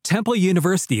Temple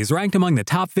University is ranked among the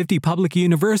top 50 public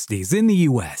universities in the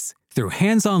U.S. Through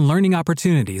hands-on learning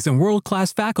opportunities and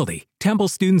world-class faculty, Temple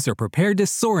students are prepared to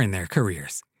soar in their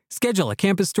careers. Schedule a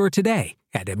campus tour today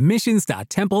at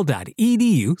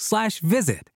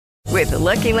admissions.temple.edu/visit. With the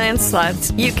Lucky Land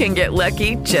Slots, you can get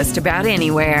lucky just about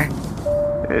anywhere.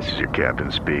 This is your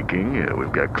captain speaking.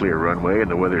 We've got clear runway and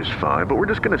the weather's fine, but we're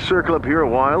just going to circle up here a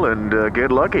while and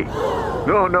get lucky.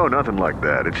 No, nothing like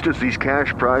that. It's just these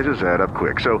cash prizes add up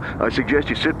quick. So I suggest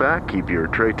you sit back, keep your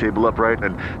tray table upright,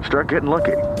 and start getting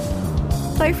lucky.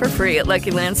 Play for free at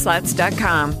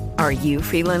LuckyLandSlots.com. Are you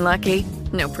feeling lucky?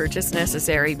 No purchase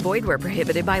necessary. Void where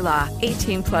prohibited by law.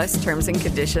 18+ terms and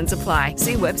conditions apply.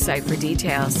 See website for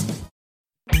details.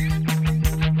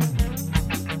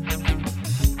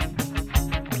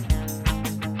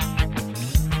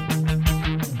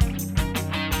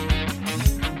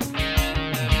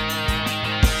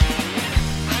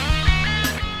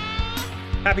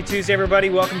 Happy Tuesday, everybody.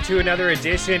 Welcome to another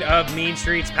edition of Mean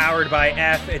Streets, powered by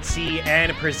FCN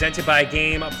and presented by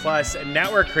Game Plus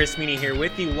Network. Chris Meany here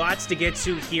with you. Lots to get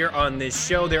to here on this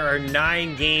show. There are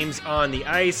 9 games on the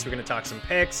ice. We're going to talk some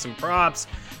picks, some props,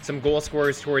 some goal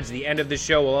scorers towards the end of the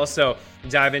show. We'll also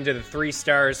dive into the 3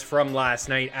 stars from last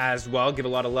night as well. Give a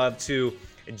lot of love to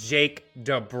Jake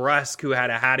DeBrusk, who had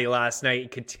a hattie last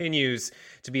night, continues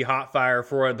to be hot fire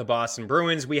for the Boston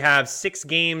Bruins. We have 6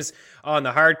 games on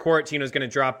the hard court. Tino's going to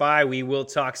drop by. We will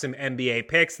talk some NBA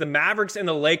picks. The Mavericks and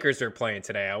the Lakers are playing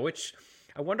today, which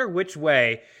I wonder which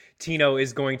way Tino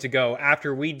is going to go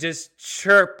after we just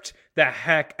chirped the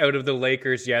heck out of the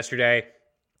Lakers yesterday.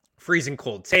 Freezing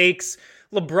cold takes.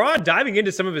 LeBron diving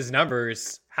into some of his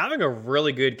numbers, having a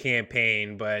really good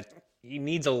campaign, but he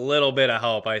needs a little bit of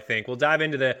help, I think. We'll dive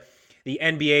into the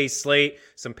NBA slate,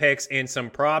 some picks, and some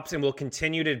props, and we'll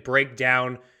continue to break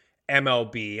down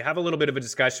MLB. Have a little bit of a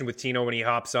discussion with Tino when he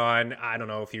hops on. I don't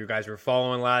know if you guys were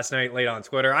following last night late on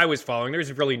Twitter. I was following.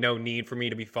 There's really no need for me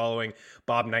to be following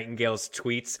Bob Nightingale's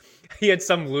tweets. He had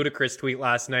some ludicrous tweet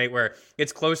last night where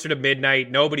it's closer to midnight,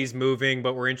 nobody's moving,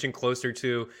 but we're inching closer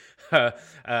to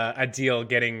a deal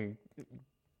getting,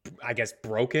 I guess,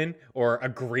 broken or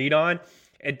agreed on.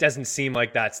 It doesn't seem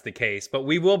like that's the case, but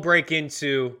we will break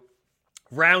into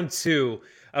round 2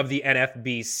 of the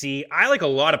NFBC. I like a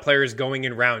lot of players going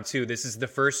in round 2. This is the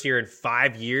first year in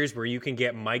 5 years where you can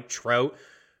get Mike Trout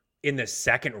in the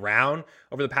second round.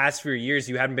 Over the past few years,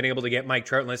 you haven't been able to get Mike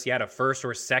Trout unless you had a first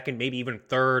or second, maybe even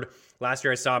third. Last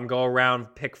year, I saw him go around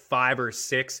pick 5 or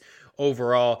 6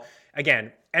 overall.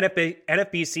 Again,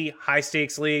 NFBC, high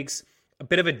stakes leagues, a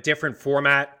bit of a different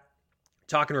format.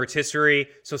 Talking rotisserie,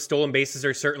 so stolen bases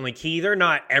are certainly key. They're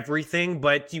not everything,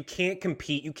 but you can't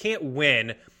compete. You can't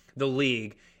win the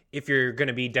league if you're going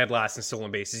to be dead last in stolen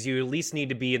bases. You at least need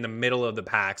to be in the middle of the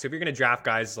pack. So if you're going to draft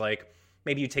guys like,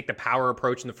 maybe you take the power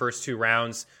approach in the first 2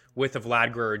 rounds with a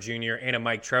Vlad Guerrero Jr. and a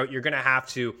Mike Trout, you're going to have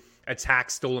to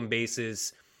attack stolen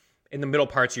bases in the middle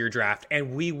parts of your draft.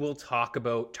 And we will talk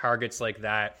about targets like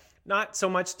that. Not so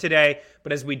much today,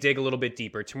 but as we dig a little bit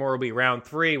deeper. Tomorrow will be round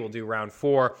 3. We'll do round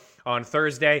 4 on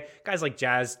Thursday. Guys like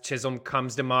Jazz Chisholm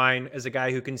comes to mind as a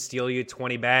guy who can steal you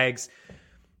 20 bags.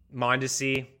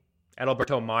 Mondesi,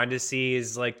 Adalberto Mondesi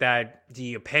is like that. Do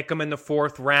you pick him in the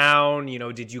 4th round?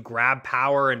 Did you grab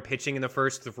power and pitching in the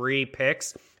first 3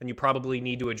 picks? And you probably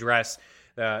need to address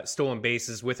the stolen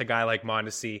bases with a guy like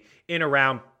Mondesi in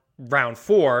around round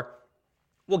 4.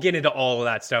 We'll get into all of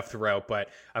that stuff throughout, but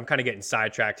I'm kind of getting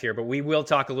sidetracked here. But we will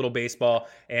talk a little baseball,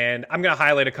 and I'm going to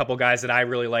highlight a couple guys that I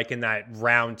really like in that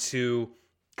round 2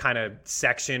 kind of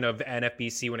section of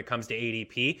NFBC when it comes to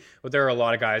ADP. But there are a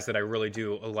lot of guys that I really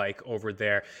do like over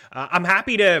there. I'm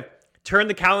happy to turn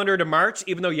the calendar to March,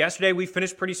 even though yesterday we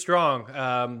finished pretty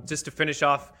strong. Just to finish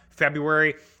off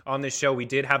February on this show, we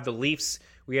did have the Leafs.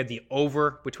 We had the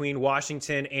over between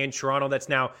Washington and Toronto. That's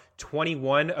now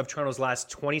 21 of Toronto's last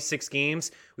 26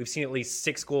 games. We've seen at least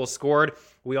 6 goals scored.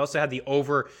 We also had the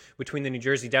over between the New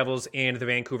Jersey Devils and the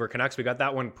Vancouver Canucks. We got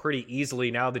that one pretty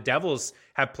easily. Now the Devils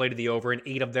have played the over in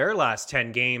 8 of their last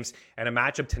 10 games, and a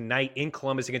matchup tonight in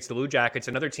Columbus against the Blue Jackets,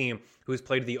 another team who has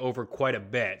played the over quite a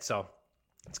bit. So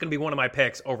it's going to be one of my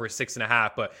picks, over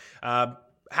 6.5. But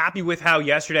happy with how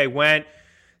yesterday went.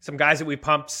 Some guys that we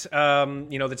pumped,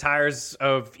 the tires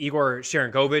of Igor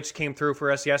Sharangovich came through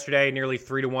for us yesterday, nearly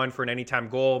 3-1 for an anytime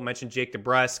goal. Mentioned Jake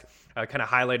DeBrusk, kind of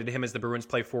highlighted him as the Bruins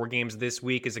play 4 games this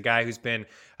week as a guy who's been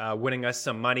winning us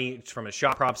some money from a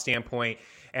shot prop standpoint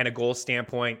and a goal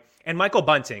standpoint. And Michael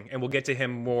Bunting, and we'll get to him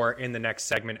more in the next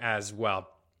segment as well.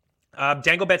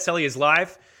 Dangle Betselli is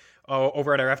live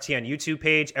over at our FTN YouTube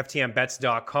page,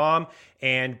 ftnbets.com,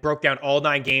 and broke down all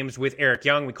 9 games with Eric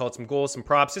Young. We called some goals, some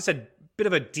props, just a bit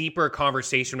of a deeper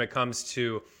conversation when it comes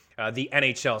to the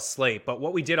NHL slate. But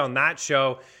what we did on that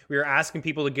show, we were asking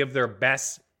people to give their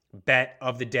best bet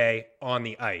of the day on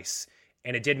the ice.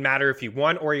 And it didn't matter if you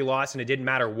won or you lost, and it didn't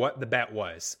matter what the bet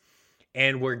was.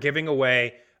 And we're giving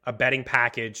away a betting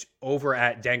package over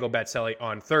at Dangle Betselli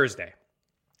on Thursday.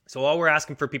 So all we're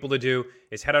asking for people to do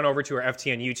is head on over to our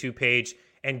FTN YouTube page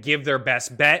and give their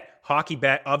best bet, hockey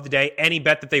bet of the day, any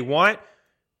bet that they want.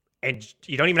 And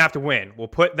you don't even have to win. We'll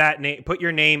put put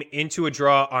your name into a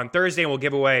draw on Thursday, and we'll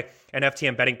give away an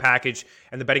FTN betting package.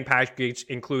 And the betting package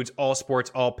includes all sports,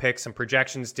 all picks, some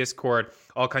projections, Discord,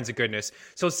 all kinds of goodness.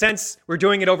 So since we're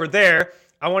doing it over there,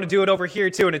 I want to do it over here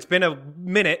too. And it's been a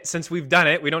minute since we've done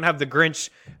it. We don't have the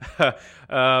Grinch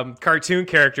cartoon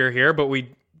character here,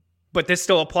 but this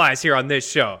still applies here on this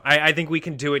show. I think we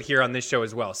can do it here on this show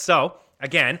as well. So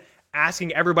again,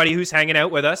 asking everybody who's hanging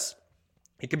out with us,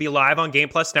 it could be live on Game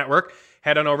Plus Network.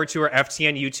 Head on over to our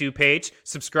FTN YouTube page,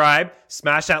 subscribe,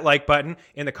 smash that like button.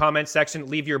 In the comments section,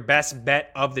 leave your best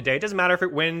bet of the day. It doesn't matter if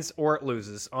it wins or it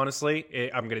loses.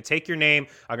 Honestly, I'm going to take your name,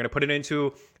 I'm going to put it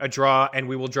into a draw, and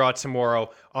we will draw tomorrow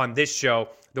on this show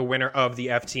the winner of the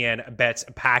FTN Bets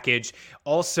package.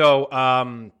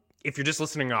 Also, if you're just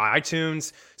listening on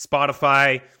iTunes,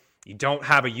 Spotify, you don't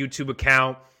have a YouTube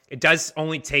account, it does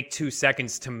only take 2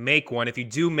 seconds to make one. If you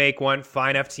do make one,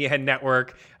 find FTN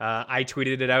Network. I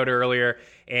tweeted it out earlier.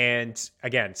 And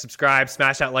again, subscribe,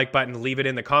 smash that like button, leave it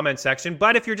in the comment section.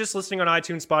 But if you're just listening on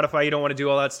iTunes, Spotify, you don't want to do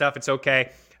all that stuff, it's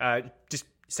okay. Just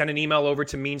send an email over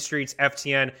to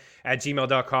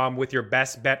meanstreetsftn@gmail.com with your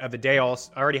best bet of the day. I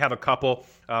already have a couple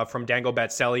from Dangle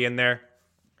Betselli in there.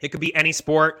 It could be any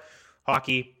sport,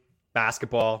 hockey,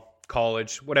 basketball,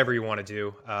 college, whatever you want to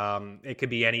do. It could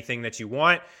be anything that you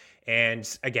want.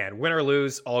 And again, win or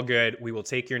lose, all good. We will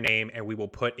take your name and we will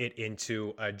put it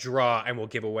into a draw, and we'll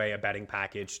give away a betting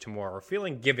package tomorrow. We're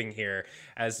feeling giving here,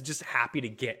 as just happy to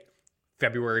get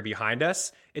February behind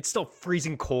us. It's still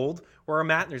freezing cold where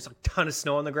I'm at, and there's a ton of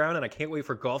snow on the ground, and I can't wait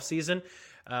for golf season.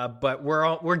 But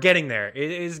we're getting there.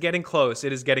 It is getting close.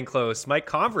 It is getting close. Mike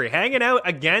Convery hanging out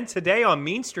again today on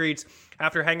Mean Streets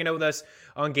after hanging out with us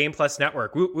on Game Plus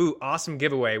Network. Woo, woo, awesome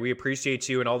giveaway. We appreciate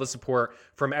you and all the support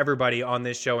from everybody on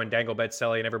this show, and Dangle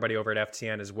Betselli and everybody over at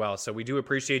FTN as well. So we do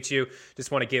appreciate you.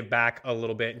 Just want to give back a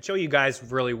little bit and show you guys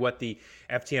really what the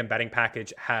FTN betting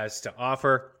package has to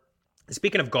offer.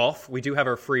 Speaking of golf, we do have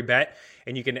our free bet,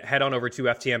 and you can head on over to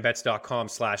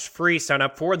ftnbets.com/free. Sign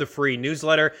up for the free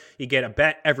newsletter. You get a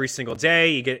bet every single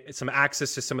day. You get some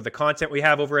access to some of the content we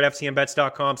have over at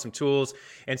ftnbets.com, some tools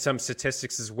and some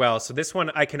statistics as well. So this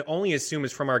one I can only assume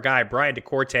is from our guy, Brian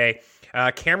DeCorte.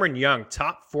 Cameron Young,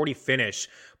 top 40 finish,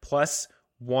 plus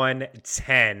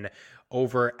 110.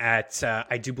 Over at,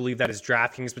 I do believe that is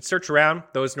DraftKings, but search around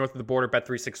those north of the border,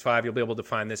 Bet365. You'll be able to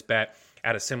find this bet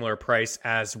at a similar price,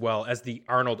 as well as the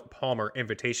Arnold Palmer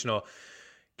Invitational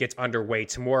gets underway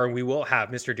tomorrow. And we will have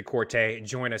Mr. DeCorte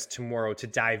join us tomorrow to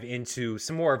dive into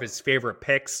some more of his favorite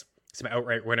picks, some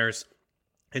outright winners,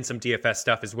 and some DFS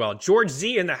stuff as well. George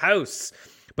Z in the house,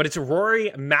 but it's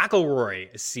Rory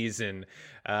McIlroy season.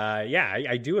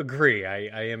 I do agree.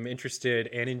 I am interested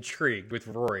and intrigued with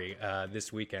Rory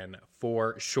this weekend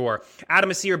for sure.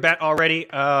 Adam, I see your bet already.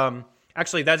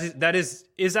 Actually,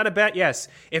 is that a bet? Yes.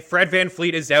 If Fred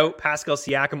VanVleet is out, Pascal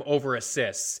Siakam over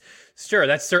assists. Sure,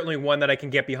 that's certainly one that I can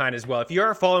get behind as well. If you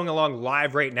are following along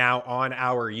live right now on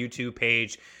our YouTube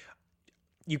page,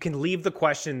 you can leave the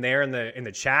question there in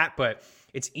the chat, but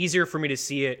it's easier for me to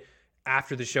see it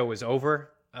after the show is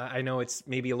over. I know it's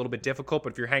maybe a little bit difficult,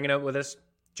 but if you're hanging out with us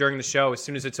during the show, as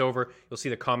soon as it's over, you'll see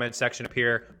the comment section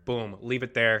appear. Boom, leave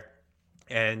it there.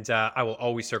 And I will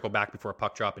always circle back before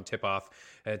puck drop and tip off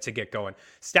to get going.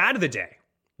 Stat of the day.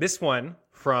 This one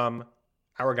from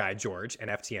our guy, George, and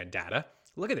FTN Data.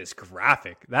 Look at this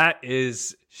graphic. That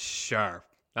is sharp.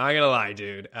 Not going to lie,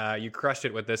 dude. You crushed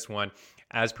it with this one,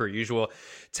 as per usual.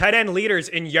 Tight end leaders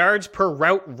in yards per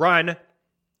route run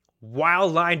while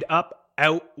lined up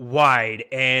out wide.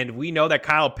 And we know that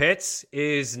Kyle Pitts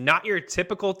is not your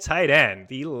typical tight end.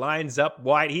 He lines up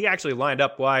wide. He actually lined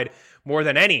up wide more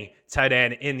than any tight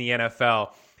end in the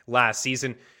NFL last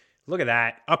season. Look at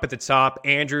that. Up at the top,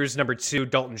 Andrews, number 2.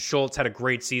 Dalton Schultz had a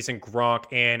great season. Gronk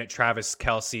and Travis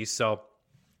Kelce. So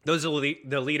those are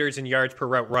the leaders in yards per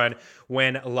route run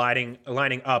when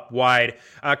lining up wide.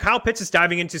 Kyle Pitts is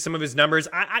diving into some of his numbers.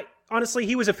 I honestly,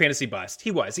 he was a fantasy bust.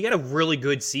 He was. He had a really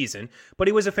good season, but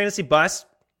he was a fantasy bust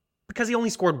because he only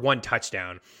scored 1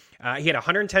 touchdown. He had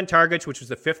 110 targets, which was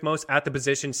the 5th most at the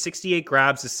position, 68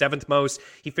 grabs, the 7th most.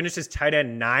 He finished his tight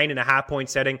end 9.5 point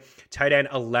setting, tight end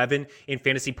 11 in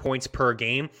fantasy points per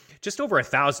game. Just over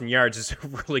 1,000 yards is a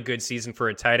really good season for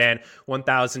a tight end,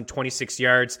 1,026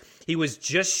 yards. He was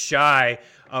just shy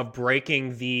of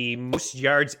breaking the most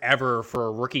yards ever for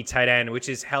a rookie tight end, which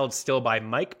is held still by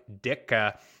Mike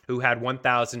Ditka, who had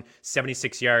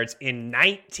 1,076 yards in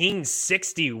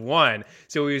 1961.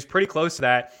 So he was pretty close to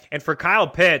that. And for Kyle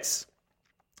Pitts,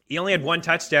 he only had one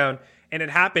touchdown, and it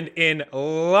happened in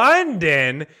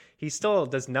London. He still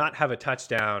does not have a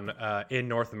touchdown in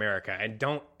North America. And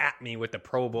don't at me with the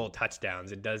Pro Bowl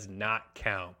touchdowns. It does not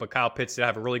count. But Kyle Pitts did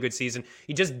have a really good season.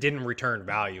 He just didn't return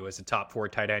value as a top 4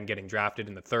 tight end getting drafted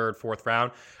in the 3rd, 4th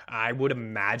round. I would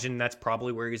imagine that's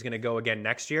probably where he's going to go again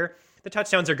next year. The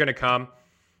touchdowns are going to come.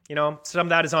 You know, some of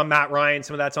that is on Matt Ryan.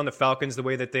 Some of that's on the Falcons, the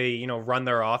way that they, you know, run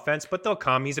their offense. But they'll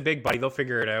come. He's a big buddy. They'll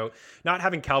figure it out. Not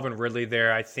having Calvin Ridley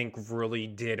there, I think, really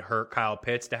did hurt Kyle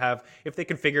Pitts to have. If they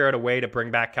can figure out a way to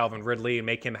bring back Calvin Ridley and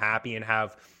make him happy and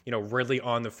have, you know, Ridley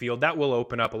on the field, that will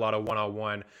open up a lot of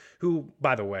one-on-one. Who,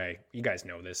 by the way, you guys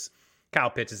know this, Kyle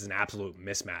Pitts is an absolute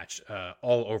mismatch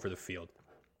all over the field.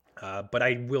 But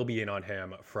I will be in on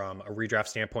him from a redraft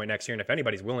standpoint next year. And if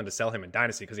anybody's willing to sell him in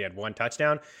Dynasty because he had one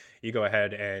touchdown, you go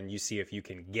ahead and you see if you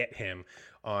can get him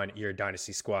on your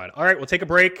Dynasty squad. All right, we'll take a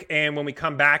break. And when we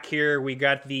come back here, we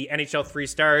got the NHL 3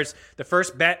 stars. The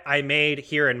first bet I made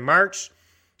here in March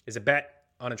is a bet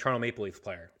on a Toronto Maple Leafs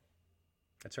player.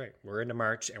 That's right. We're into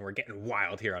March and we're getting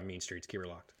wild here on Mean Streets. Keep her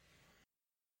locked.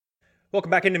 Welcome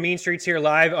back into Mean Streets here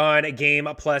live on Game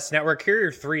Plus Network. Here are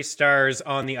your 3 stars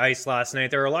on the ice last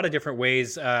night. There are a lot of different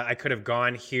ways I could have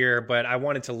gone here, but I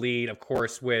wanted to lead, of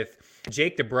course, with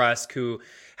Jake DeBrusk, who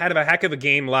had a heck of a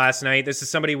game last night. This is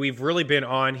somebody we've really been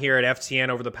on here at FTN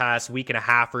over the past week and a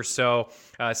half or so.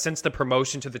 Since the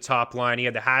promotion to the top line, he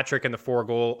had the hat trick and the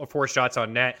 4 shots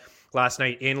on net last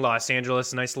night in Los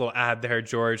Angeles. Nice little ad there,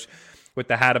 George, with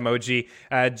the hat emoji.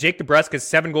 Jake DeBrusk has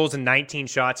 7 goals and 19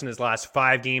 shots in his last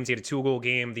 5 games. He had a 2-goal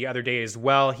game the other day as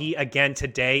well. He, again,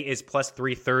 today is plus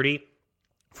 330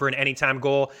 for an anytime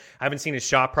goal. I haven't seen his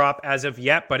shot prop as of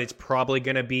yet, but it's probably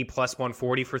going to be plus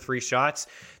 140 for 3 shots.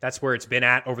 That's where it's been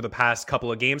at over the past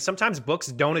couple of games. Sometimes books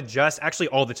don't adjust, actually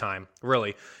all the time,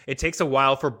 really. It takes a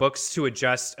while for books to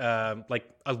adjust like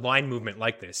a line movement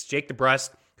like this. Jake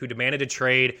DeBrusk, who demanded a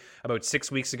trade about 6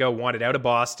 weeks ago, wanted out of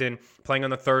Boston, playing on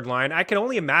the 3rd line. I can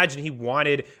only imagine he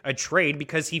wanted a trade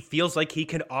because he feels like he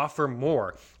can offer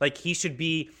more. Like he should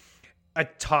be a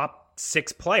top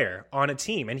 6 player on a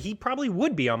team, and he probably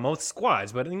would be on most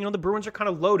squads. But, you know, the Bruins are kind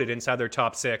of loaded inside their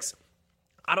top 6.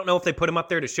 I don't know if they put him up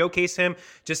there to showcase him,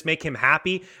 just make him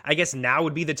happy. I guess now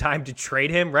would be the time to trade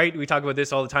him, right? We talk about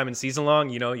this all the time in season long.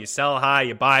 You know, you sell high,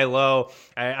 you buy low.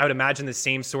 I would imagine the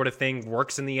same sort of thing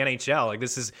works in the NHL. Like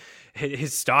this is,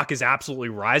 his stock is absolutely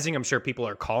rising. I'm sure people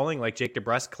are calling, like Jake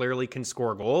DeBrusk clearly can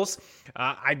score goals.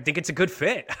 I think it's a good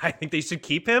fit. I think they should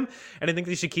keep him, and I think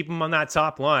they should keep him on that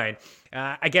top line.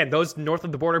 Again, those north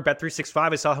of the border,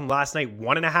 Bet365, I saw him last night,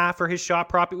 1.5 for his shot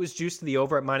prop. It was juiced to the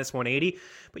over at minus 180.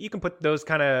 But you can put those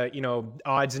kind of, you know,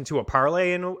 odds into a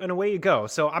parlay and away you go.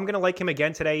 So I'm going to like him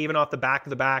again today, even off the back of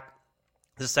the back.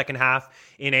 The second half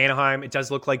in Anaheim, it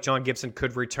does look like John Gibson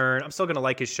could return. I'm still going to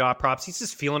like his shot props. He's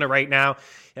just feeling it right now.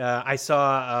 I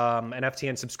saw an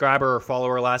FTN subscriber or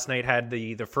follower last night had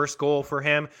the first goal for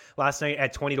him last night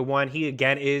at 20-1. He,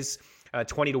 again, is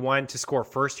 20-1 to score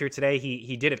first here today.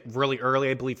 He did it really early,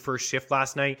 I believe, first shift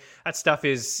last night. That stuff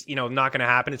is, you know, not going to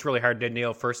happen. It's really hard to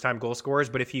nail first-time goal scorers,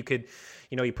 but if you could,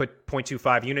 you know, you put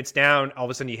 0.25 units down, all of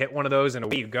a sudden you hit one of those and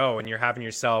away you go, and you're having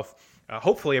yourself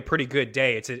hopefully a pretty good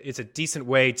day. It's a decent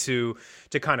way to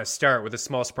kind of start with a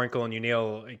small sprinkle, and you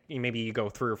nail, maybe you go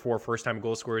 3 or 4 first-time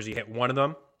goal scorers, you hit one of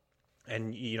them,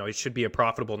 and, you know, it should be a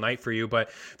profitable night for you.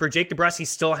 But for Jake DeBrusk, he's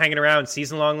still hanging around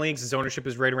season-long leagues. His ownership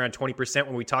is right around 20%.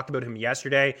 When we talked about him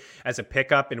yesterday as a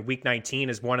pickup in Week 19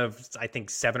 as one of, I think,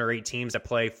 7 or 8 teams that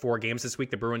play 4 games this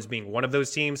week, the Bruins being one of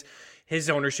those teams, his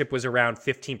ownership was around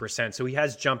 15%. So he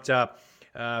has jumped up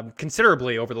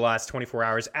considerably over the last 24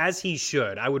 hours, as he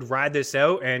should. I would ride this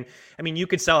out, and I mean, you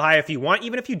could sell high if you want.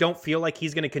 Even if you don't feel like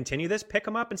he's going to continue this, pick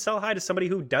him up and sell high to somebody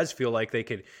who does feel like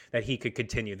that he could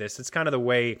continue this. It's kind of the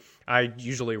way I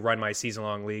usually run my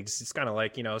season-long leagues. It's kind of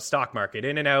like, you know, stock market,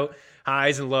 in and out,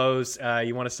 highs and lows.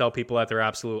 You want to sell people at their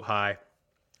absolute high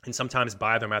and sometimes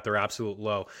buy them at their absolute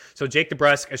low. So Jake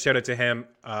DeBrusk, a shout out to him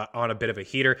on a bit of a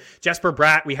heater. Jesper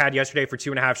Bratt, we had yesterday for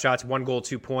 2.5 shots, 1 goal,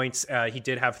 2 points. He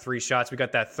did have 3 shots. We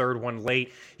got that third one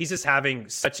late. He's just having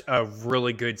such a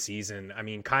really good season. I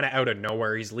mean, kind of out of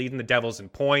nowhere. He's leading the Devils in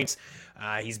points.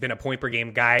 He's been a point per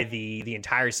game guy the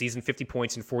entire season, 50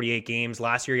 points in 48 games.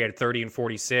 Last year he had 30 and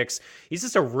 46. He's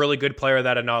just a really good player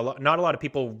that not a lot of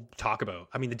people talk about.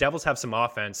 I mean, the Devils have some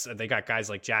offense. They got guys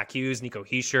like Jack Hughes, Nico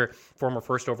Hischier, former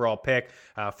first overall pick,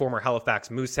 former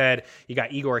Halifax Moosehead. You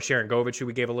got Igor Sharangovich, who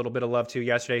we gave a little bit of love to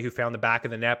yesterday, who found the back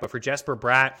of the net. But for Jesper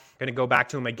Bratt, going to go back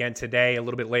to him again today, a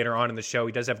little bit later on in the show.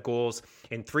 He does have goals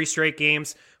in 3 straight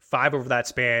games, 5 over that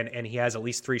span, and he has at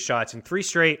least 3 shots in 3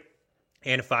 straight.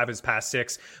 And 5 of his past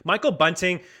 6. Michael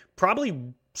Bunting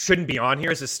probably shouldn't be on here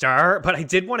as a star, but I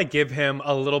did want to give him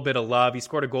a little bit of love. He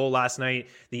scored a goal last night,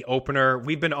 the opener.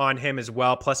 We've been on him as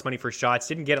well, plus money for shots.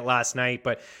 Didn't get it last night,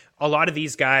 but a lot of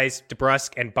these guys,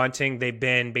 DeBrusk and Bunting, they've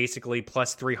been basically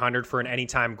plus 300 for an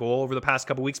anytime goal over the past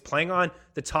couple weeks, playing on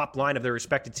the top line of their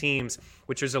respective teams,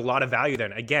 which is a lot of value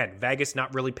then. Again, Vegas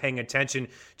not really paying attention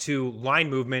to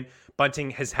line movement. Bunting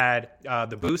has had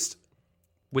the boost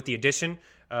with the addition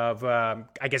of, I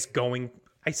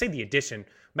say the addition.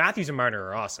 Matthews and Marner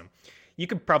are awesome. You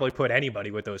could probably put anybody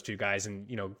with those 2 guys and,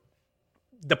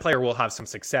 the player will have some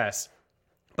success.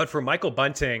 But for Michael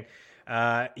Bunting,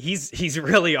 he's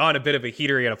really on a bit of a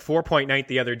heater. He had a 4.9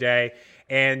 the other day.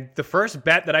 And the first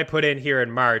bet that I put in here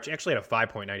in March, actually had a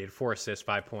 5.9. He had 4 assists,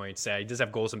 5 points. He does have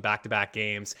goals in back-to-back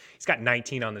games. He's got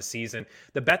 19 on the season.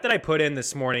 The bet that I put in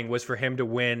this morning was for him to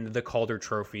win the Calder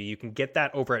Trophy. You can get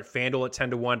that over at FanDuel at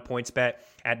 10-1, PointsBet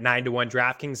at 9-1.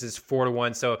 DraftKings is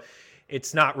 4-1, so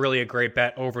it's not really a great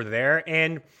bet over there.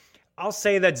 And I'll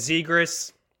say that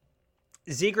Zegras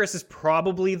is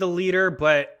probably the leader,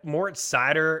 but Moritz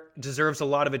Seider deserves a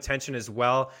lot of attention as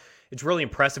well. It's really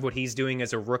impressive what he's doing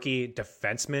as a rookie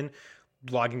defenseman,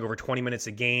 logging over 20 minutes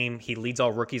a game. He leads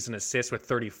all rookies in assists with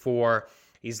 34.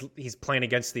 He's playing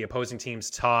against the opposing team's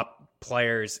top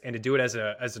players, and to do it as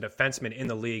a defenseman in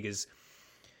the league is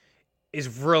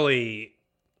really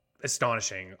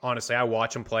astonishing. Honestly, I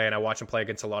watch him play, and I watch him play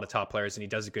against a lot of top players, and he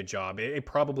does a good job. It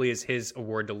probably is his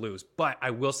award to lose, but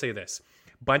I will say this.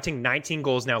 Bunting, 19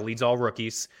 goals now, leads all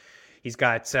rookies. He's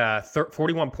got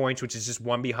 41 points, which is just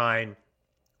 1 behind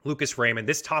Lucas Raymond.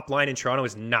 This top line in Toronto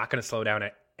is not going to slow down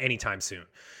at any time soon.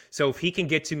 So if he can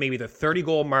get to maybe the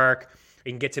 30-goal mark,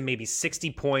 and get to maybe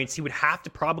 60 points, he would have to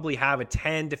probably have a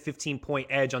 10 to 15 point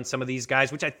edge on some of these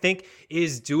guys, which I think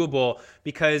is doable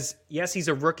because, yes, he's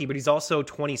a rookie, but he's also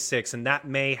 26, and that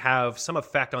may have some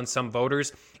effect on some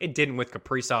voters. It didn't with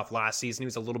Kaprizov last season. He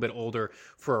was a little bit older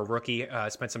for a rookie,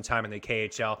 spent some time in the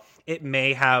KHL. It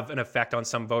may have an effect on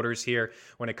some voters here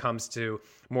when it comes to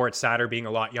Moritz Seider being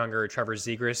a lot younger, Trevor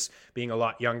Zegras being a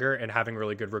lot younger and having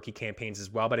really good rookie campaigns as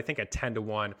well. But I think at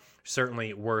 10-1,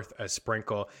 certainly worth a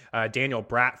sprinkle. Daniel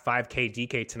Bratt, 5K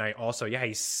DK tonight also. Yeah,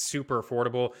 he's super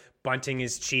affordable. Bunting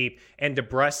is cheap. And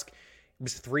DeBrusk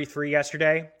was 3-3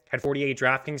 yesterday, had 48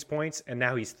 DraftKings points, and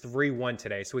now he's 3-1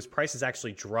 today. So his price has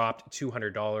actually dropped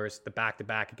 $200. The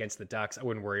back-to-back against the Ducks, I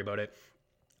wouldn't worry about it.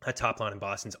 A top line in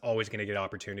Boston's always going to get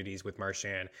opportunities with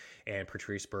Marchand and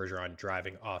Patrice Bergeron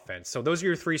driving offense. So those are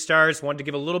your 3 stars. Wanted to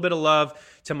give a little bit of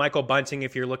love to Michael Bunting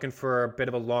if you're looking for a bit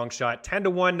of a long shot.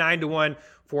 10-1, 9-1,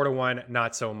 4-1,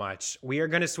 not so much. We are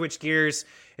going to switch gears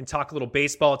and talk a little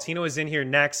baseball. Tino is in here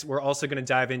next. We're also going to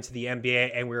dive into the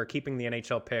NBA, and we're keeping the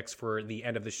NHL picks for the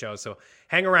end of the show. So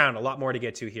hang around. A lot more to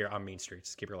get to here on Mean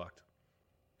Streets. Keep your locked.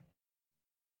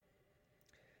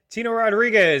 Tino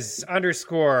Rodriguez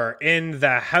 _ in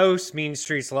the house. Mean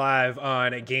Streets live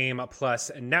on Game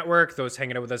Plus Network. Those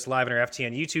hanging out with us live on our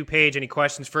FTN YouTube page. Any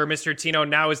questions for Mr. Tino?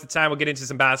 Now is the time. We'll get into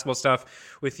some basketball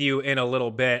stuff with you in a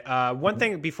little bit. One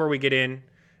thing before we get in,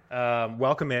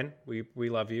 welcome in. We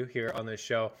love you here on this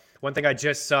show. One thing I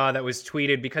just saw that was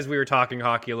tweeted because we were talking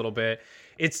hockey a little bit.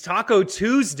 It's Taco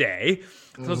Tuesday.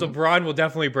 So LeBron will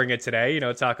definitely bring it today,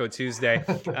 Taco Tuesday.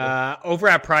 Over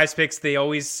at Prize Picks, they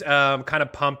always kind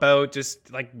of pump out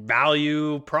just like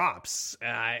value props.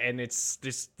 And it's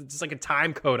like a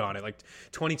time code on it, like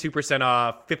 22%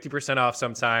 off, 50% off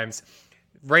sometimes.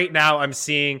 Right now I'm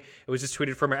seeing, it was just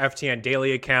tweeted from our FTN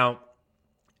daily account,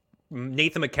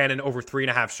 Nathan McKinnon over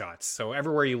 3.5 shots. So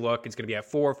everywhere you look, it's going to be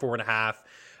at 4.5.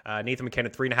 Nathan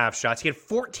McKinnon, 3.5 shots. He had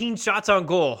 14 shots on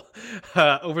goal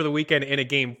over the weekend in a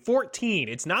game. 14.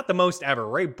 It's not the most ever.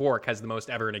 Ray Bourque has the most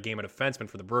ever in a game. A defenseman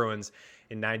for the Bruins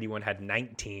in 91 had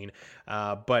 19.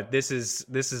 But this is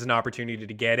an opportunity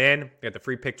to get in. You got the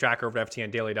free pick tracker over at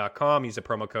FTNDaily.com. Use the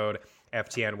promo code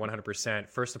FTN 100%.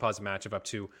 First deposit match of up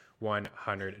to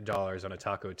 $100 on a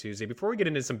Taco Tuesday. Before we get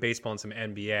into some baseball and some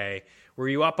NBA, were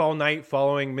you up all night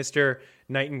following Mr.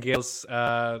 Nightingale's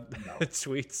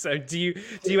tweets?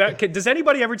 Does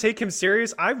anybody ever take him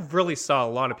serious? I really saw a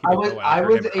lot of people go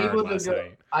after him last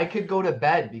night. I could go to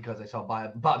bed because I saw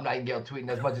Bob Nightingale tweeting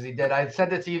as much as he did. I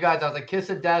sent it to you guys. I was like, kiss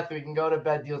of death. We can go to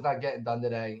bed. Deal's not getting done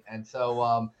today. And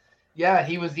so, yeah,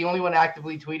 he was the only one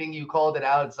actively tweeting. You called it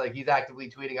out. It's like he's actively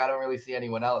tweeting. I don't really see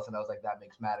anyone else. And I was like, that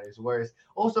makes matters worse.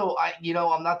 Also,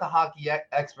 I'm not the hockey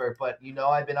expert, but,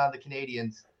 I've been on the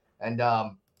Canadians, and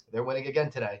they're winning again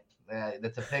today.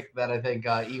 That's a pick that I think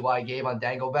EY gave on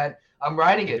Danglebet. I'm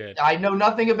riding it. I know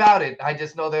nothing about it. I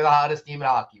just know they're the hottest team in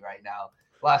hockey right now.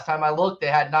 Last time I looked, they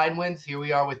had 9 wins. Here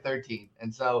we are with 13.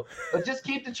 And so let's just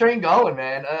keep the train going,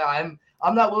 man.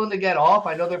 I'm not willing to get off.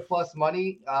 I know they're plus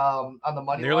money on the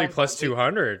money nearly line, plus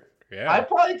 200. Yeah. I'd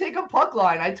probably take a puck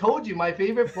line. I told you my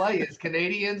favorite play is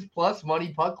Canadians plus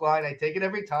money puck line. I take it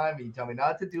every time. You tell me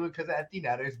not to do it because of empty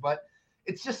netters, but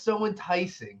it's just so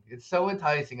enticing. It's so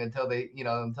enticing until they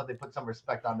put some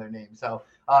respect on their name. So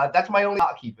that's my only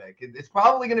hockey pick. It's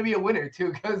probably going to be a winner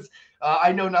too because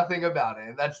I know nothing about it.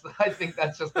 And I think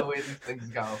that's just the way these things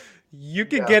go. You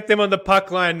could get them on the puck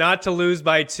line not to lose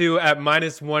by 2 at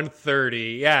minus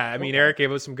 130. Yeah, I mean, Eric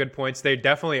gave us some good points. They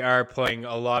definitely are playing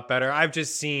a lot better. I've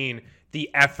just seen the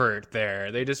effort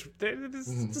there.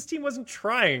 This team wasn't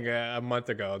trying a month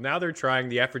ago. Now they're trying.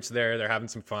 The effort's there. They're having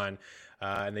some fun.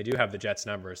 And they do have the Jets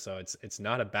number, so it's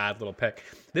not a bad little pick.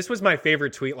 This was my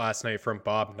favorite tweet last night from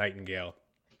Bob Nightingale.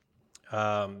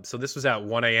 So this was at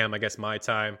 1 a.m., I guess, my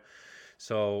time.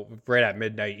 So right at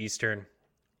midnight Eastern.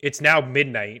 It's now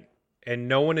midnight, and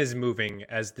no one is moving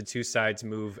as the two sides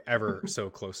move ever so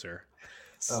closer.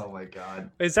 Oh, my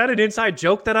God. Is that an inside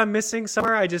joke that I'm missing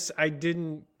somewhere? I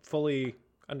didn't fully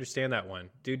understand that one.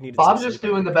 Dude needed Bob's just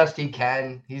doing the best he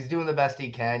can. He's doing the best he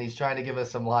can. He's trying to give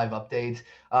us some live updates.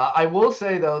 I will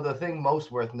say, though, the thing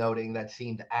most worth noting that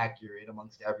seemed accurate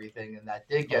amongst everything and that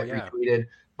did get retweeted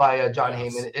by John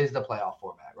Heyman is the playoff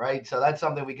format, right? So that's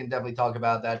something we can definitely talk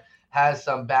about that has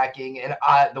some backing. And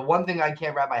the one thing I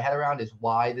can't wrap my head around is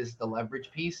why this is the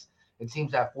leverage piece. It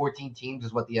seems that 14 teams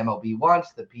is what the MLB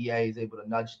wants. The PA is able to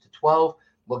nudge to 12.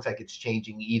 Looks like it's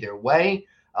changing either way.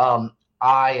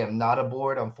 I am not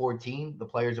aboard on 14. The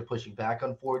players are pushing back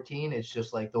on 14. It's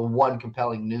just like the one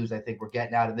compelling news I think we're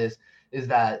getting out of this is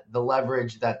that the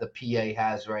leverage that the PA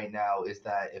has right now is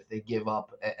that if they give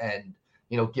up and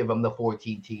give them the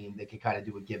 14 team, they can kind of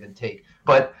do a give and take.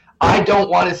 But I don't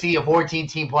want to see a 14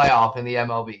 team playoff in the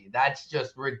MLB. That's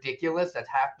just ridiculous. That's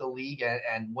half the league.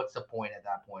 And what's the point at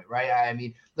that point, right? I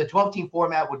mean, the 12 team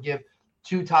format would give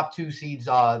top two seeds,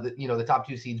 the top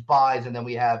 2 seeds buys, and then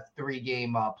we have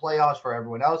 3-game playoffs for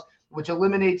everyone else, which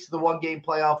eliminates the 1-game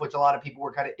playoff, which a lot of people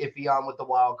were kind of iffy on with the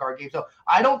wild card game. So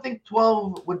I don't think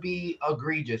 12 would be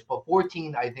egregious, but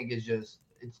 14 I think is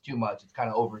it's too much. It's kind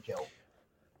of overkill.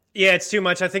 Yeah, it's too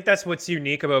much. I think that's what's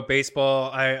unique about baseball.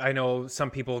 I know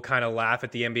some people kind of laugh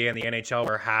at the NBA and the NHL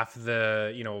where half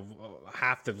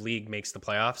the league makes the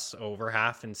playoffs, over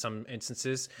half in some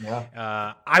instances.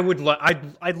 Yeah.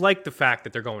 I'd like the fact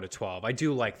that they're going to 12. I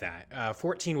do like that.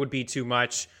 14 would be too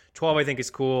much. 12 I think is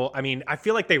cool. I mean, I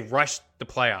feel like they rushed the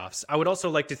playoffs. I would also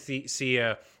like to see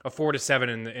a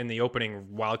 4-7 in the opening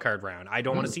wildcard round. I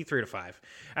don't want to see 3-5.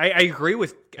 I agree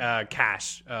with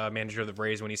Cash, manager of the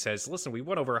Braves, when he says, listen, we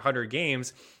won over 100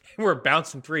 games and we're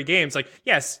bouncing 3 games. Like,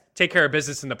 yes, take care of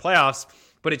business in the playoffs,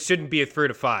 but it shouldn't be a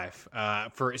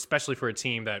 3-5 especially for a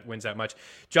team that wins that much.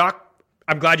 Jock,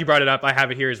 I'm glad you brought it up. I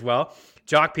have it here as well.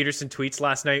 Jock Peterson tweets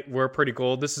last night were pretty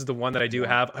gold. This is the one that I do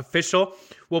have. Official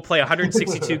will play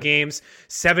 162 games,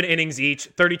 7 innings each.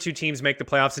 32 teams make the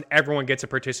playoffs, and everyone gets a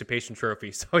participation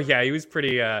trophy. So yeah, he was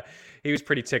pretty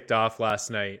ticked off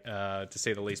last night, to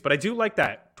say the least. But I do like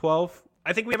that 12.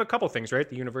 I think we have a couple things, right?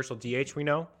 The universal DH we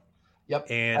know. Yep.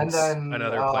 And then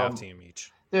another playoff team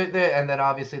each. And then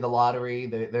obviously the lottery,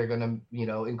 they're going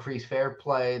to, increase fair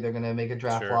play. They're going to make a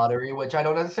draft lottery, which I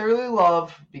don't necessarily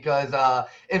love because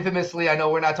infamously, I know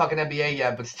we're not talking NBA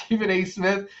yet, but Stephen A.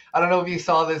 Smith, I don't know if you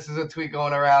saw this as a tweet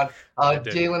going around.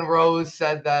 Jalen Rose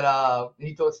said that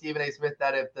he told Stephen A. Smith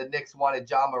that if the Knicks wanted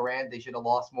John Moran, they should have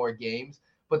lost more games.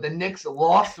 But the Knicks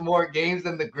lost more games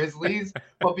than the Grizzlies.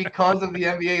 But because of the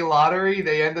NBA lottery,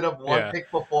 they ended up one pick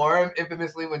before him,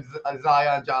 infamously when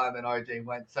Zion, John, and RJ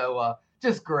went. So,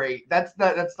 just great. That's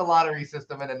the lottery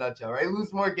system in a nutshell, right?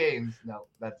 Lose more games. No,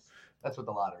 that's what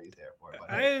the lottery is there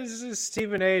for.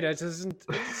 Stephen A. That doesn't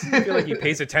feel like he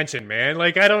pays attention, man.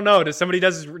 Like, I don't know. Somebody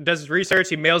does his research.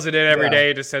 He mails it in every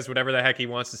day. Just says whatever the heck he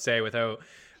wants to say without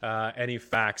any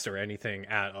facts or anything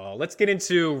at all. Let's get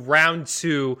into round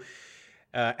 2,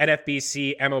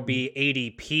 NFBC MLB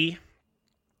ADP.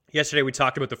 Yesterday we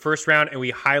talked about the first round and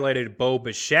we highlighted Bo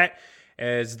Bichette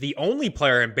as the only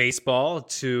player in baseball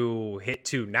to hit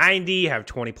 290, have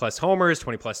 20 plus homers,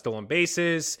 20 plus stolen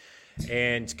bases.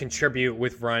 and contribute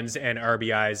with runs and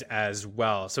RBIs as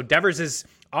well. So Devers is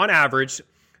on average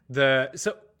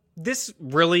this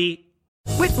really.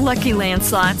 With Lucky Land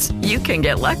Slots, you can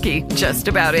get lucky just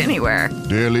about anywhere.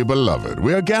 Dearly beloved,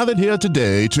 we are gathered here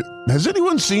today to... Has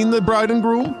anyone seen the bride and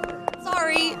groom?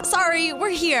 Sorry, we're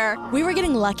here. We were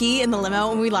getting lucky in the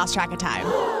limo and we lost track of time.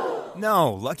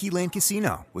 No, Lucky Land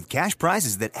Casino, with cash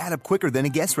prizes that add up quicker than a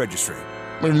guest registry.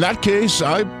 In that case,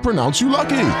 I pronounce you lucky.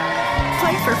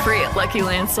 Play for free at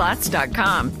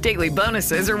LuckyLandSlots.com. Daily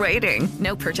bonuses are waiting.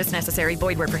 No purchase necessary.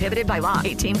 Void where prohibited by law.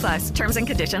 18+. Terms and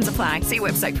conditions apply. See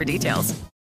website for details.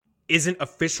 Isn't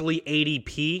officially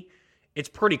ADP. It's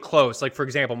pretty close. Like, for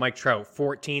example, Mike Trout,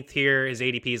 14th here. His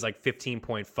ADP is like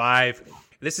 15.5.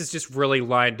 This is just really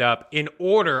lined up in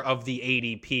order of the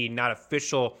ADP, not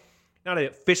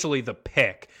officially the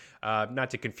pick. Not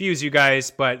to confuse you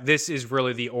guys, but this is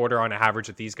really the order on average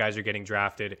that these guys are getting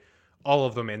drafted, all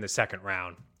of them in the second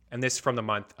round, and this from the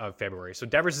month of February. So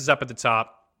Devers is up at the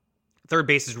top. Third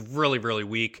base is really, really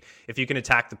weak. If you can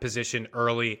attack the position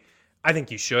early, I think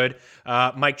you should.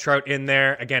 Mike Trout in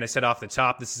there. Again, I said off the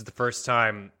top, this is the first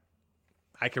time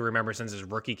I can remember since his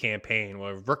rookie campaign,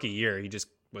 rookie year, he just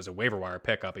was a waiver wire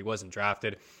pickup. He wasn't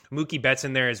drafted. Mookie Betts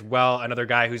in there as well, another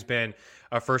guy who's been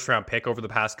a first-round pick over the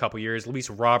past couple years. Luis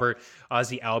Robert,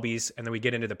 Ozzie Albies, and then we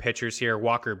get into the pitchers here.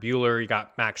 Walker Buehler, you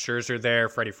got Max Scherzer there,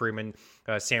 Freddie Freeman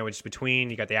sandwiched between.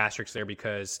 You got the asterisk there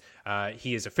because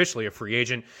he is officially a free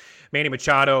agent. Manny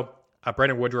Machado,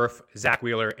 Brendan Woodruff, Zach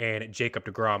Wheeler, and Jacob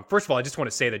deGrom. First of all, I just want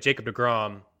to say that Jacob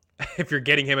deGrom, if you're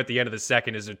getting him at the end of the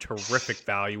second, is a terrific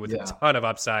value with a ton of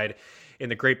upside. In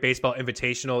the Great Baseball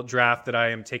Invitational draft that I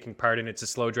am taking part in, it's a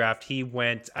slow draft. He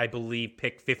went, I believe,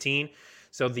 pick 15.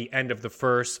 So the end of the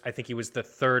first, I think he was the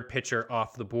third pitcher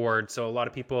off the board. So a lot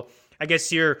of people, I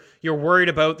guess you're worried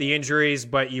about the injuries,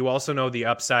 but you also know the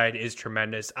upside is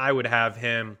tremendous. I would have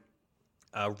him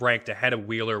ranked ahead of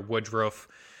Wheeler, Woodruff,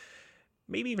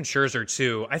 maybe even Scherzer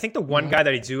too. I think the one guy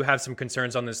that I do have some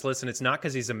concerns on this list, and it's not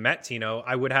because he's a Met, Tino,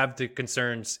 I would have the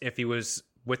concerns if he was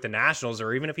with the Nationals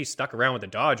or even if he stuck around with the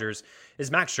Dodgers, is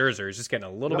Max Scherzer. He's just getting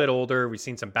a little bit older. We've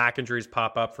seen some back injuries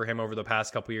pop up for him over the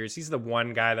past couple years. He's the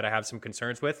one guy that I have some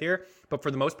concerns with here. But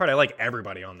for the most part, I like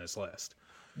everybody on this list.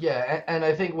 Yeah, and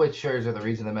I think with Scherzer, the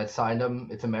reason the Mets signed him,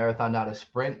 it's a marathon, not a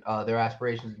sprint. Their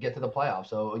aspirations to get to the playoffs.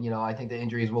 So, I think the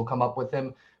injuries will come up with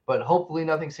him, but hopefully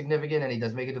nothing significant, and he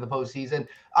does make it to the postseason.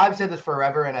 I've said this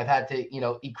forever, and I've had to,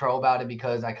 eat crow about it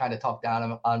because I kind of talked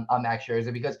down on Max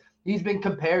Scherzer because he's been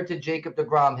compared to Jacob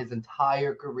deGrom his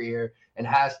entire career and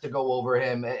has to go over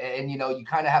him. And you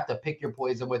kind of have to pick your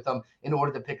poison with him in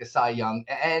order to pick a Cy Young.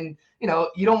 And, you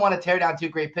don't want to tear down two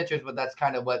great pitchers, but that's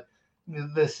kind of what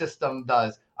the system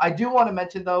does. I do want to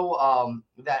mention, though,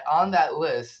 that on that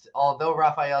list, although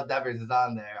Rafael Devers is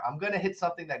on there, I'm going to hit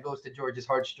something that goes to George's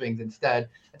heartstrings instead.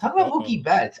 And talk about Mookie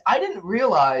Betts. I didn't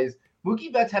realize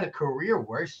Mookie Betts had a career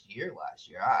worst year last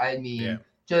year. I mean,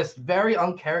 just very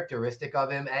uncharacteristic of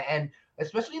him. And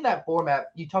especially in that format,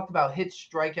 you talked about hits,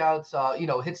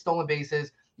 strikeouts, hits, stolen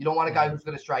bases. You don't want a guy who's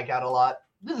going to strike out a lot.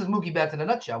 This is Mookie Betts in a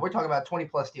nutshell. We're talking about a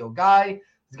 20-plus steal guy.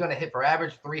 He's going to hit for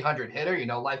average, 300 hitter,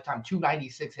 lifetime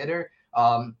 296 hitter.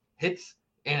 Hits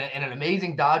in an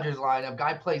amazing Dodgers lineup.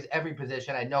 Guy plays every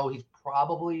position. I know he's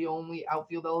probably only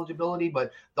outfield eligibility,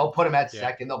 but they'll put him at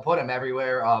second. They'll put him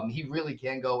everywhere. He really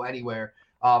can go anywhere.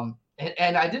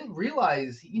 And I didn't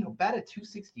realize, batted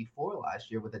 264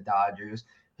 last year with the Dodgers.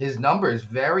 His numbers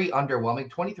very underwhelming.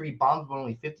 23 bombs, but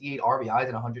only 58 RBIs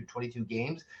in 122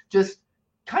 games. Just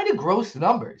kind of gross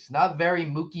numbers, not very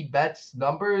Mookie Betts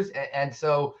numbers. And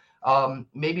so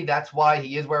maybe that's why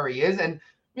he is where he is. And,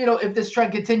 if this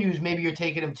trend continues, maybe you're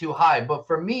taking him too high. But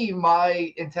for me,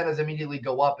 my antennas immediately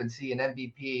go up and see an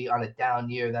MVP on a down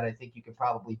year that I think you could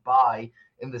probably buy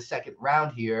in the second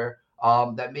round here.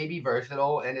 That may be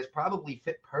versatile and is probably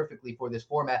fit perfectly for this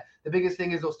format. The biggest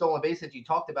thing is those stolen bases you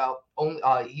talked about. Only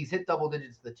he's hit double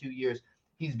digits the 2 years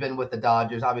he's been with the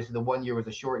Dodgers. Obviously, the 1 year was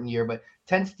a shortened year, but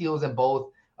 10 steals in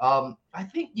both. I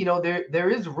think, there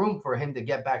is room for him to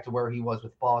get back to where he was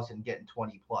with Boston, getting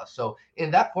 20 plus. So in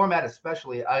that format,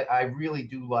 especially, I really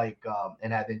do like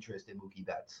and have interest in Mookie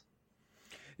Betts.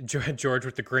 George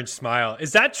with the Grinch smile.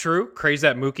 Is that true? Crazy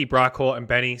that Mookie, Brock Holt, and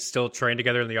Benny still train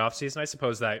together in the offseason? I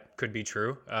suppose that could be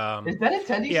true. Is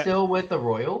Benintendi still with the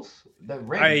Royals?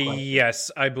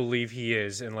 Yes, I believe he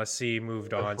is, unless he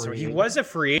moved on. So he was a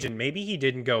free agent. Maybe he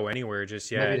didn't go anywhere just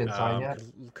yet. Maybe he didn't sign yet.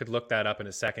 Could look that up in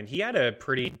a second. He had a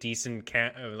pretty decent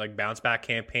bounce back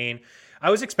campaign. I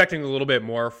was expecting a little bit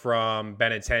more from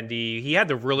Benintendi. He had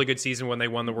the really good season when they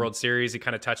won the World Series. He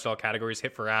kind of touched all categories,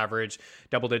 hit for average,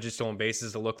 double-digit stolen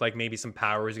bases. It looked like maybe some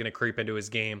power was going to creep into his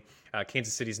game.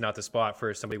 Kansas City's not the spot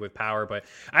for somebody with power, but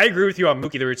I agree with you on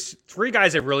Mookie. There were three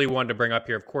guys I really wanted to bring up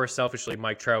here. Of course, selfishly,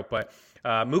 Mike Trout, but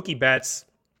Mookie Betts,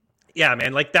 yeah,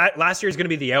 man, like that last year is going to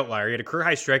be the outlier. He had a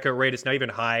career-high strikeout rate. It's not even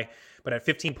high, but at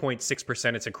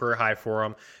 15.6%, it's a career high for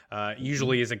him.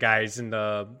 Usually as a guy's in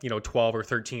the 12 or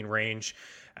 13 range.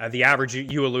 The average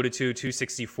you alluded to,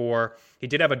 264. He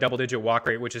did have a double-digit walk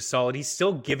rate, which is solid. He's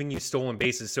still giving you stolen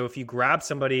bases. So if you grab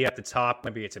somebody at the top,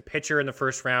 maybe it's a pitcher in the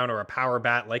first round or a power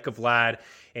bat like a Vlad,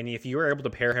 and if you were able to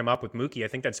pair him up with Mookie, I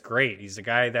think that's great. He's a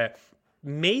guy that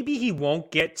maybe he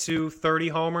won't get to 30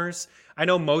 homers. I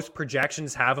know most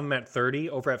projections have him at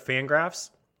 30 over at Fangraphs.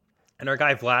 And our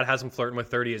guy Vlad has him flirting with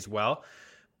 30 as well.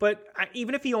 But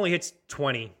even if he only hits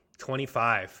 20,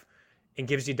 25, and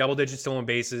gives you double-digit stolen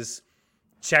bases,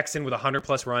 checks in with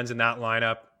 100-plus runs in that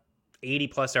lineup,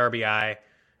 80-plus RBI,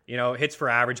 hits for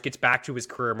average, gets back to his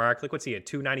career mark. Like, what's he, a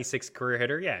 296 career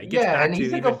hitter? Yeah, he gets back and he's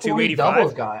to like even a 40 285.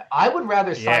 doubles guy. I would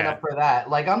rather sign up for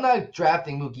that. Like, I'm not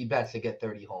drafting Mookie Betts to get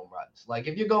 30 home runs. Like,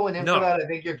 if you're going in for that, I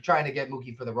think you're trying to get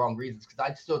Mookie for the wrong reasons, because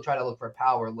I'd still try to look for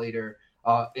power later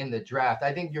in the draft.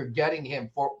 I think you're getting him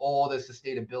for all the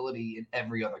sustainability in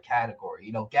every other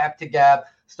category. Gap to gap,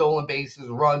 stolen bases,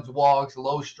 runs, walks,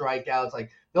 low strikeouts.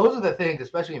 Like, those are the things,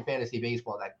 especially in fantasy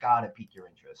baseball, that gotta pique your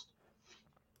interest.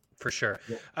 For sure.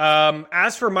 Yeah.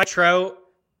 As for Mike Trout,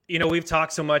 we've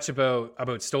talked so much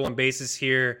about stolen bases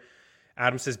here.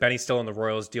 Adam says Benny's still in the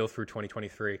Royals deal through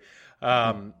 2023.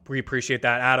 We appreciate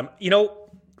that, Adam.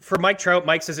 For Mike Trout,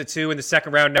 Mike says it too. In the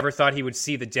second round, never thought he would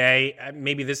see the day.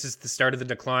 Maybe this is the start of the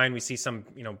decline. We see some,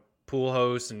 pool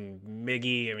hosts and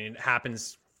Miggy. I mean, it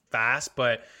happens fast,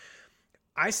 but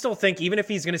I still think even if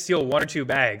he's going to steal one or two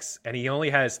bags, and he only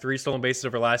has 3 stolen bases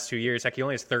over the last 2 years, heck, he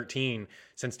only has 13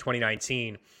 since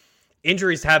 2019.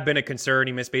 Injuries have been a concern.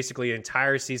 He missed basically an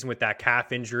entire season with that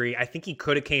calf injury. I think he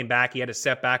could have came back. He had a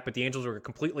setback, but the Angels were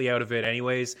completely out of it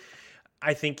anyways.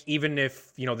 I think even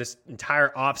if, this entire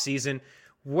offseason,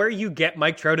 where you get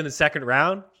Mike Trout in the second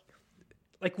round,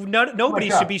 like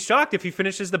nobody should be shocked if he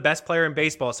finishes the best player in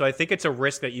baseball. So I think it's a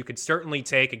risk that you could certainly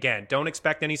take. Again, don't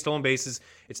expect any stolen bases.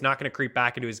 It's not going to creep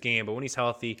back into his game. But when he's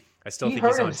healthy, I still think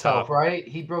he's on top. Right?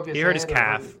 He broke his. He hurt his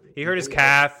calf. He hurt his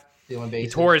calf. He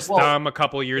tore his thumb a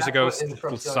couple of years ago,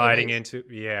 sliding into.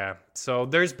 Yeah. So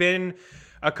there's been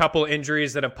a couple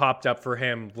injuries that have popped up for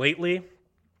him lately,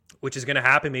 which is going to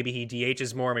happen. Maybe he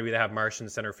DHs more. Maybe they have Marsh in the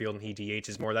center field and he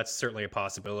DHs more. That's certainly a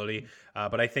possibility.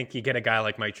 But I think you get a guy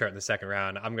like Mike Trout in the second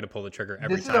round, I'm going to pull the trigger every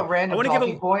time. This is a random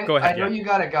talking point. Go ahead. I know you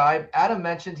got a guy. Adam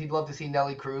mentioned he'd love to see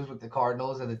Nelly Cruz with the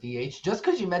Cardinals and the DH. Just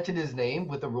because you mentioned his name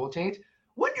with the rule change,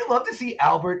 wouldn't you love to see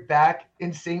Albert back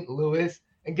in St. Louis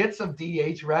and get some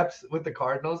DH reps with the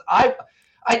Cardinals? I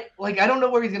don't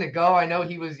know where he's going to go. I know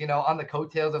he was, on the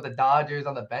coattails of the Dodgers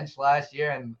on the bench last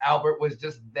year, and Albert was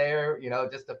just there,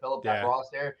 just to fill up that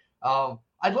roster.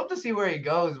 I'd love to see where he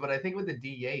goes, but I think with the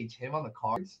DH, him on the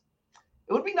Cards,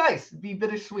 it would be nice. It'd be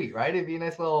bittersweet, right? It'd be a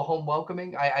nice little home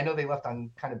welcoming. I know they left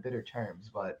on kind of bitter terms,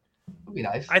 but it would be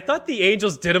nice. I thought the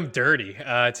Angels did him dirty,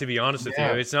 to be honest with you.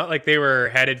 It's not like they were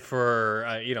headed for,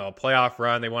 a playoff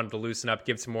run. They wanted to loosen up,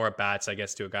 give some more at-bats, I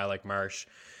guess, to a guy like Marsh.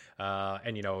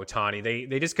 And Ohtani,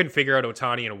 they just couldn't figure out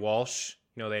Ohtani and Walsh.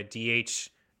 They had DH.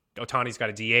 Ohtani's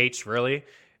got a DH, really.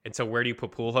 And so where do you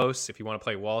put Pujols if you want to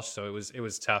play Walsh? So it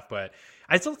was tough, but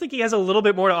I still think he has a little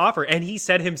bit more to offer. And he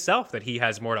said himself that he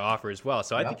has more to offer as well.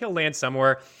 So I think he'll land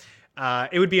somewhere.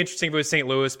 It would be interesting if it was St.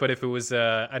 Louis, but if it was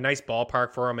a nice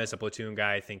ballpark for him as a platoon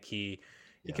guy, I think he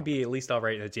could be at least all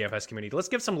right in the DFS community. Let's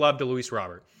give some love to Luis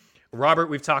Robert. Robert,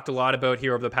 we've talked a lot about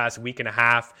here over the past week and a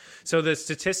half. So the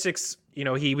statistics,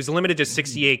 he was limited to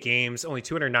 68 games, only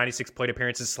 296 plate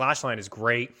appearances. Slash line is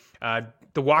great.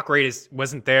 The walk rate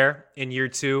wasn't there in year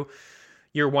 2.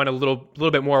 Year 1, a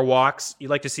little bit more walks. You'd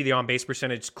like to see the on-base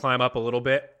percentage climb up a little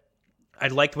bit. I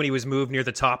liked when he was moved near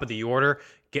the top of the order,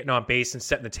 getting on base and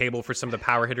setting the table for some of the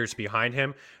power hitters behind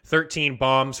him. 13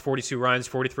 bombs, 42 runs,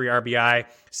 43 RBI,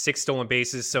 6 stolen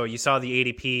bases. So you saw the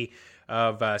ADP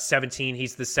of 17.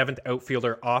 He's the 7th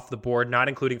outfielder off the board, not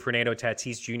including Fernando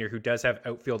Tatis Jr., who does have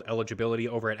outfield eligibility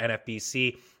over at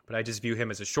NFBC, but I just view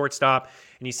him as a shortstop.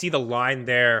 And you see the line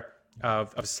there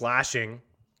of slashing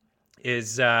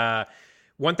is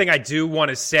one thing I do want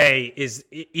to say is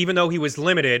even though he was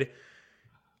limited,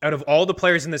 out of all the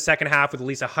players in the second half with at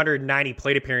least 190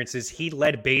 plate appearances, he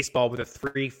led baseball with a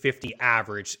 350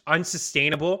 average.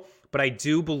 Unsustainable, but I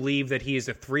do believe that he is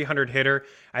a 300 hitter.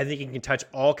 I think he can touch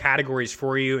all categories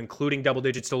for you, including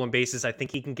double-digit stolen bases. I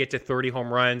think he can get to 30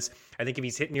 home runs. I think if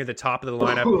he's hitting near the top of the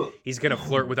lineup, he's going to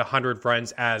flirt with 100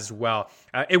 runs as well.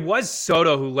 It was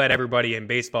Soto who led everybody in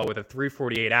baseball with a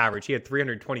 348 average. He had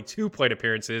 322 plate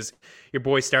appearances. Your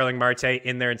boy Starling Marte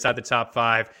in there inside the top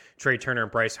 5. Trey Turner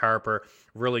and Bryce Harper,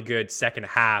 really good second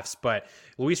halves. But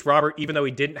Luis Robert, even though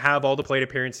he didn't have all the plate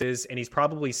appearances, and he's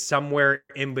probably somewhere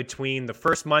in between the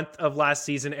first month of last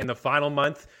season and the final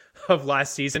month of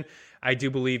last season, I do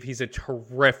believe he's a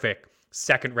terrific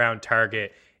second-round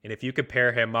target. And if you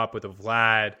compare him up with a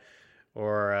Vlad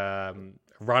or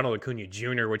Ronald Acuna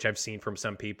Jr., which I've seen from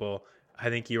some people, I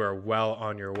think you are well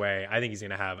on your way. I think he's going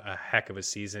to have a heck of a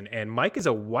season. And Mike is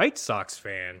a White Sox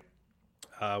fan.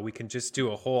 We can just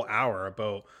do a whole hour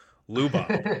about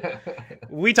Luba.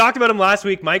 We talked about him last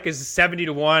week. Mike is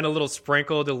 70-1, a little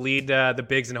sprinkle to lead the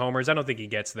bigs and homers. I don't think he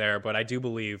gets there, but I do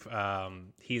believe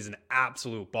he's an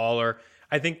absolute baller.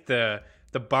 I think the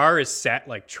bar is set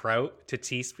like Trout,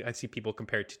 Tatis. I see people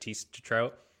compare Tatis to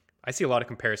Trout. I see a lot of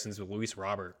comparisons with Luis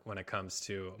Robert when it comes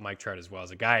to Mike Trout as well,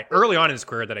 as a guy early on in his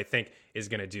career that I think is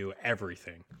going to do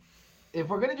everything. If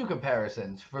we're going to do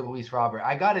comparisons for Luis Robert,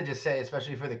 I got to just say,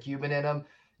 especially for the Cuban in him,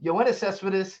 Yoenis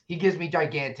Cespedes, he gives me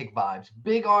gigantic vibes.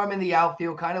 Big arm in the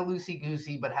outfield, kind of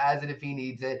loosey-goosey, but has it if he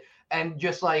needs it. And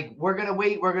just like, we're going to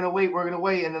wait.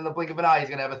 And then the blink of an eye, he's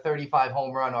going to have a 35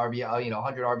 home run RBI,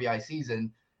 100 RBI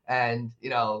season. And,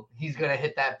 he's going to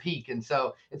hit that peak. And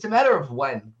so it's a matter of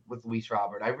when with Luis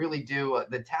Robert. I really do.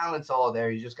 The talent's all there.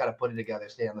 You just got to put it together,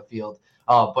 stay on the field.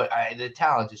 But the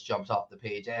talent just jumps off the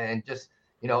page. And just,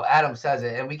 Adam says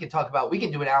it, and we can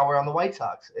do an hour on the White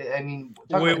Sox. I mean,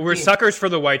 we're suckers for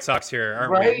the White Sox here,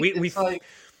 aren't right? we?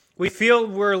 We feel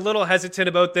we're a little hesitant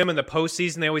about them in the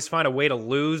postseason. They always find a way to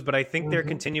lose, but I think they're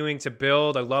continuing to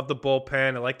build. I love the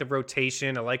bullpen. I like the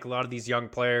rotation. I like a lot of these young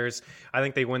players. I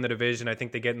think they win the division. I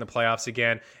think they get in the playoffs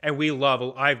again. And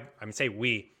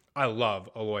I love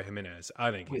Eloy Jimenez.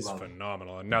 I think he's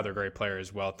phenomenal. Another great player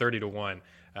as well. 30-1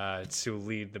 to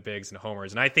lead the bigs and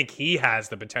homers. And I think he has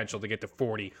the potential to get to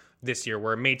 40 this year,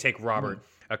 where it may take Robert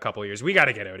a couple of years. We got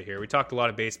to get out of here. We talked a lot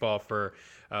of baseball for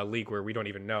a league where we don't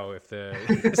even know if the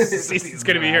season's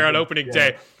going to be here on opening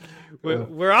day.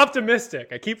 We're optimistic.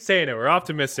 I keep saying it. We're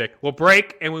optimistic. We'll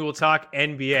break and we will talk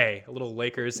NBA. A little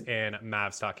Lakers and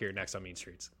Mavs talk here next on Mean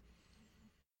Streets.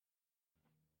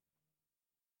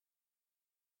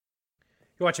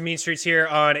 You're watching Mean Streets here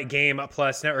on Game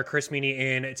Plus Network. Chris Meany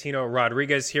and Tino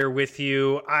Rodriguez here with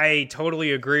you. I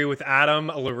totally agree with Adam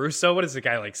LaRusso. What is the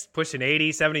guy, like pushing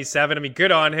 80, 77? I mean,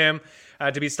 good on him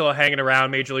to be still hanging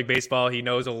around Major League Baseball. He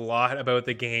knows a lot about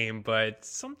the game, but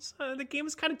the game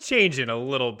is kind of changing a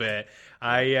little bit.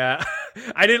 I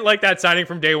didn't like that signing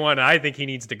from day one. I think he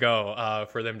needs to go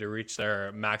for them to reach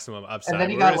their maximum upside. And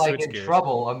then he got in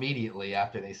trouble immediately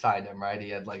after they signed him, right? He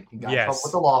got in trouble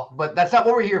with the law. But that's not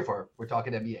what we're here for. We're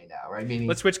talking NBA now, right?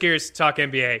 Let's switch gears to talk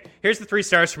NBA. Here's the 3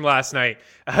 stars from last night.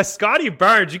 Scotty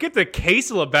Barnes, you get the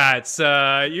case of bats.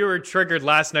 You were triggered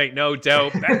last night, no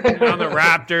doubt. Betting on the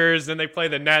Raptors, and they play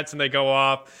the Nets and they go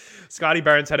off. Scotty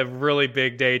Barnes had a really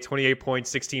big day, 28 points,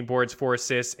 16 boards, 4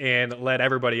 assists, and led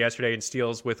everybody yesterday in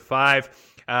steals with 5.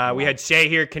 We had Shea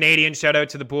here, Canadian. Shout out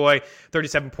to the boy,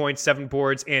 37 points, 7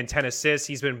 boards, and 10 assists.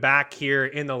 He's been back here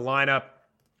in the lineup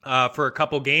for a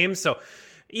couple games, so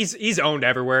he's owned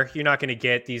everywhere. You're not going to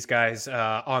get these guys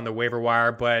on the waiver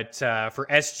wire, but for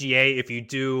SGA, if you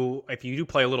do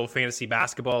play a little fantasy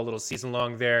basketball, a little season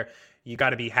long there, you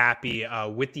got to be happy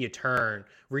with the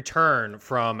return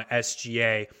from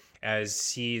SGA. As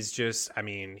he's just,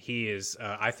 he is,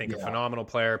 I think, a phenomenal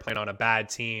player playing on a bad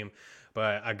team,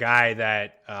 but a guy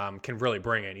that can really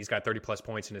bring it. He's got 30-plus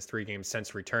points in his 3 games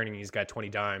since returning. He's got 20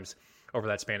 dimes over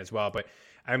that span as well. But,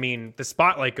 the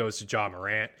spotlight goes to Ja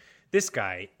Morant. This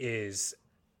guy is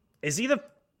he the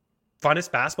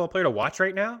funnest basketball player to watch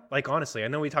right now? Like, honestly, I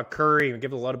know we talk Curry and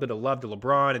give a little bit of love to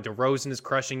LeBron, and DeRozan is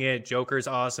crushing it. Joker's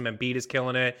awesome, and Embiid is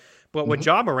killing it. But what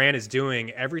Ja Morant is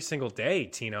doing every single day,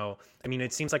 Tino,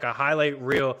 it seems like a highlight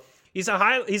reel. He's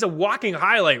a walking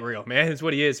highlight reel, man, is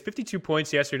what he is. 52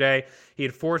 points yesterday. He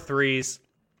had 4 threes.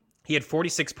 He had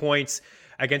 46 points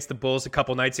against the Bulls a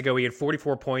couple nights ago. He had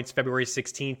 44 points February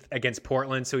 16th against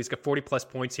Portland. So he's got 40-plus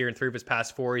points here in 3 of his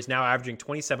past 4. He's now averaging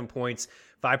 27 points,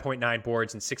 5.9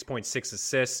 boards, and 6.6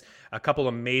 assists. A couple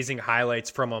amazing highlights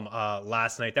from him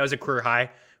last night. That was a career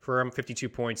high for him, 52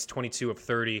 points, 22 of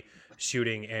 30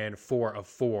 shooting, and 4 of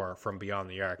 4 from beyond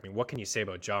the arc. What can you say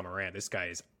about Ja Morant? This guy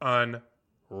is unreal.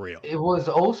 unreal. It was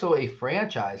also a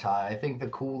franchise high. I think the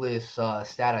coolest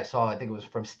stat I saw, I think it was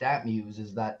from StatMuse,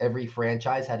 is that every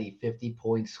franchise had a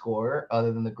 50-point scorer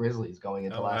other than the Grizzlies going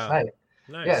into last night.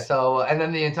 Nice. Yeah, so, and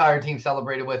then the entire team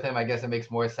celebrated with him. I guess it makes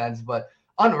more sense, but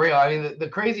unreal. I mean, the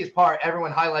craziest part,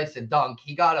 everyone highlights the dunk.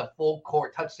 He got a full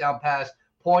court touchdown pass,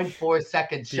 0.4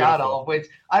 second shot off, which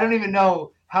I don't even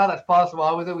know how that's possible.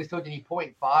 I was always told you need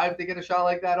 0.5 to get a shot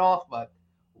like that off, but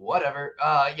whatever.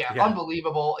 Yeah,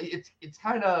 unbelievable. It's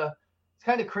kind of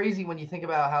crazy when you think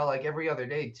about how, like, every other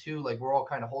day too, like, we're all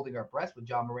kind of holding our breath with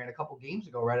Ja Morant a couple games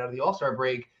ago, right out of the All-Star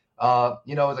break.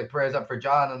 It was like prayers up for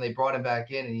John, and they brought him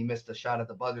back in, and he missed a shot at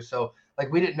the buzzer. So,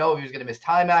 like, we didn't know if he was going to miss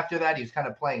time after that. He was kind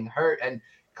of playing hurt, and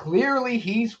clearly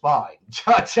he's fine.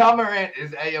 Ja Morant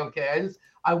is A-okay.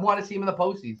 I want to see him in the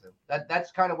postseason.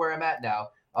 That's kind of where I'm at now.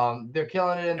 They're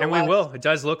killing it in the West. We will. It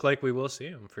does look like we will see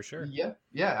him for sure. Yeah.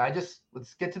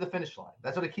 Let's get to the finish line.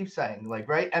 That's what I keep saying. Like,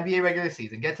 right? NBA regular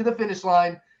season. Get to the finish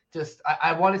line.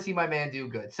 I want to see my man do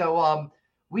good. So,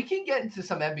 we can get into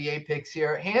some NBA picks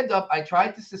here. Hand up, I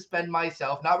tried to suspend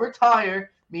myself, not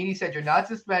retire. Meanie said, you're not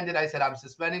suspended. I said, I'm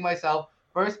suspending myself.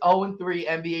 First 0-3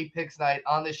 NBA picks night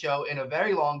on the show in a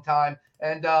very long time.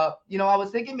 And, I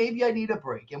was thinking maybe I need a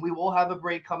break. And we will have a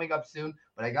break coming up soon.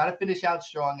 But I got to finish out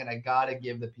strong, and I got to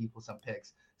give the people some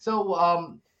picks.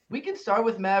 So we can start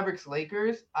with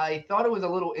Mavericks-Lakers. I thought it was a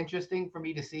little interesting for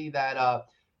me to see that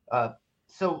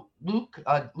so Luka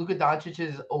Doncic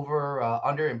is over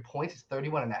under in points. It's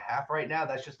 31.5 right now.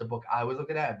 That's just the book I was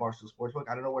looking at Barstool Sportsbook.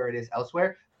 I don't know where it is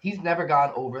elsewhere. He's never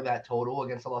gone over that total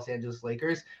against the Los Angeles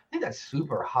Lakers. I think that's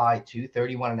super high too,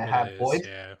 31.5 points.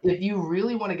 Yeah. If you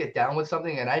really want to get down with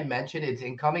something, and I mentioned it's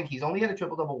incoming, he's only had a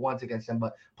triple-double once against them,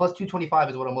 but plus 225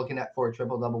 is what I'm looking at for a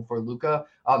triple-double for Luka.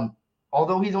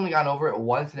 Although he's only gone over it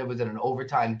once and it was in an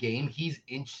overtime game, he's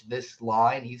inched this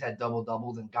line. He's had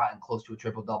double-doubles and gotten close to a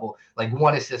triple-double, like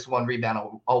 1 assist, 1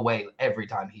 rebound away every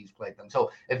time he's played them. So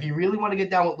if you really want to get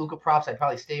down with Luka props, I'd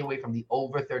probably stay away from the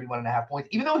over 31.5 points,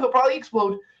 even though he'll probably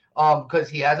explode because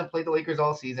he hasn't played the Lakers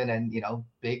all season and,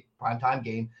 big primetime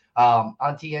game on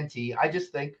TNT. I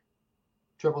just think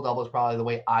triple-double is probably the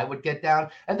way I would get down.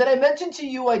 And then I mentioned to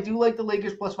you I do like the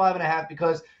Lakers plus 5.5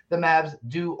 because the Mavs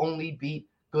do only beat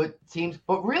good teams,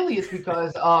 but really it's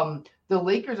because the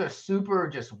Lakers are super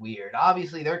just weird.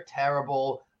 Obviously, they're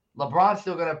terrible. LeBron's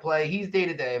still going to play. He's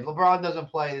day-to-day. If LeBron doesn't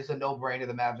play, it's a no-brainer.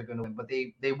 The Mavs are going to win. But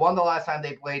they won the last time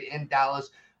they played in Dallas.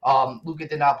 Luka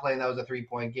did not play, and that was a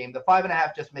 3-point game. The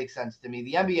 5.5 just makes sense to me.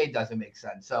 The NBA doesn't make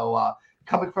sense. So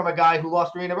coming from a guy who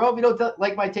lost 3 in a row, if you don't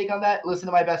like my take on that, listen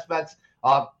to my best bets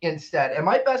instead. And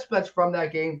my best bets from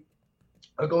that game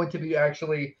are going to be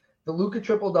actually the Luka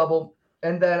triple-double.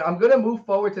 And then I'm going to move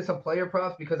forward to some player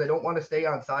props because I don't want to stay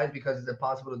on sides because it's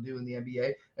impossible to do in the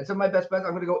NBA. And some of my best bets, I'm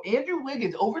going to go Andrew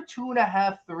Wiggins over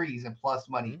 2.5 threes and plus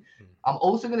money. I'm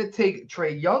also going to take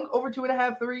Trae Young over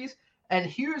 2.5 threes. And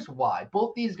here's why.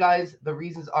 Both these guys, the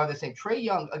reasons are the same. Trae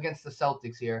Young against the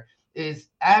Celtics here is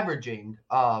averaging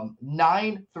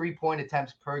 9 3-point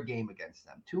attempts per game against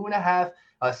them.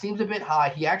 2.5 seems a bit high.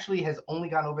 He actually has only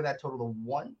gone over that total the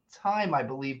one time, I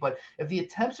believe. But if the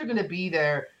attempts are going to be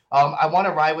there, I want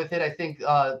to ride with it. I think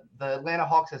the Atlanta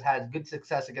Hawks has had good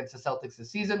success against the Celtics this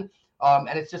season,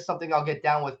 and it's just something I'll get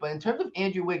down with. But in terms of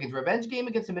Andrew Wiggins, revenge game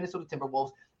against the Minnesota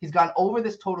Timberwolves, he's gone over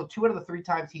this total 2 out of the 3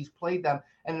 times he's played them.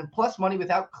 And in plus money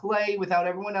without Clay, without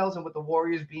everyone else, and with the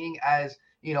Warriors being as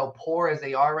poor as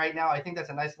they are right now, I think that's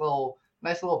a nice little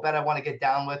bet I want to get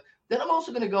down with. Then I'm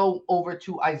also going to go over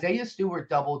to Isaiah Stewart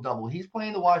double-double. He's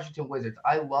playing the Washington Wizards.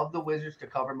 I love the Wizards to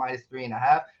cover minus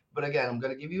 3.5. But again, I'm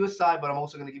going to give you a side, but I'm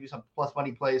also going to give you some plus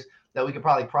money plays that we could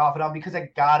probably profit on because I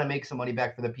got to make some money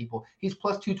back for the people. He's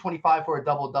plus 225 for a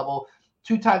double-double.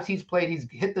 2 times he's played, he's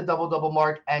hit the double-double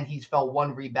mark, and he's fell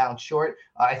 1 rebound short.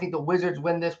 I think the Wizards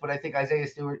win this, but I think Isaiah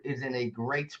Stewart is in a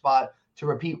great spot to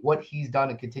repeat what he's done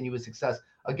and continue his success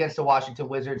against the Washington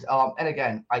Wizards. And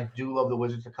again, I do love the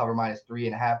Wizards to cover minus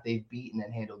 3.5. They've beaten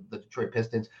and handled the Detroit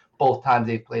Pistons both times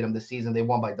they've played them this season. They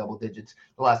won by double digits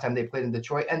the last time they played in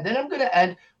Detroit. And then I'm going to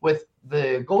end with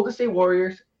the Golden State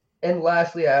Warriors. And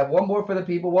lastly, I have one more for the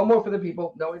people.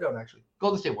 No, we don't actually.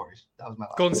 Golden State Warriors. That was my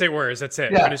last Golden State Warriors. That's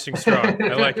it. Yeah. Finishing strong.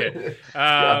 I like it.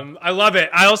 I love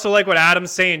it. I also like what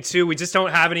Adam's saying, too. We just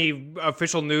don't have any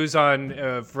official news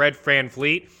on Fred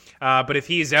VanVleet. But if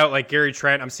he's out like Gary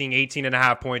Trent, I'm seeing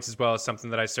 18.5 points as well as something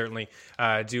that I certainly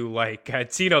do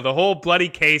like. Tino, the whole bloody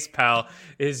case, pal,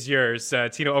 is yours.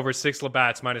 Tino over 6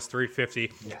 Labatt's minus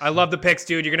 350. Yes. I love the picks,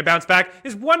 dude. You're going to bounce back.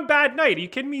 It's one bad night. Are you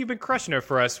kidding me? You've been crushing it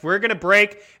for us. We're going to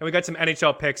break, and we got some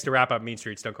NHL picks to wrap up Mean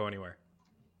Streets. Don't go anywhere.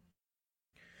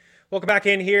 Welcome back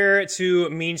in here to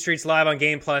Mean Streets Live on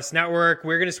Game Plus Network.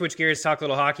 We're going to switch gears, talk a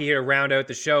little hockey here to round out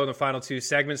the show in the final two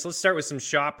segments. Let's start with some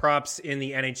shot props in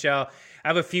the NHL. I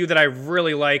have a few that I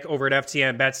really like over at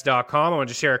FTNBets.com. I want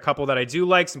to share a couple that I do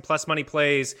like, some plus money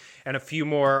plays, and a few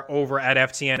more over at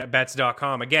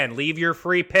FTNBets.com. Again, leave your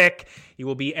free pick. You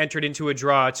will be entered into a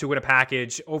draw to win a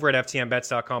package over at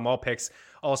FTNBets.com. All picks,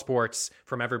 all sports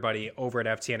from everybody over at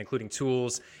FTN, including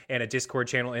tools and a Discord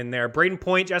channel in there. Brayden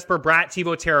Point, Jesper Bratt,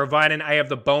 Teuvo Teravainen. I have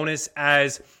the bonus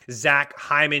as Zach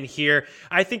Hyman here.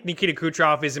 I think Nikita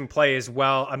Kucherov is in play as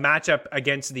well. A matchup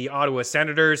against the Ottawa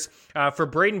Senators. For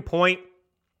Brayden Point,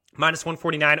 minus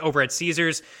 149 over at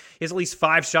Caesars. He has at least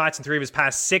 5 shots in 3 of his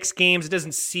past 6 games. It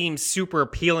doesn't seem super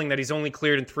appealing that he's only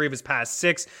cleared in 3 of his past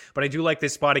 6, but I do like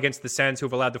this spot against the Sens, who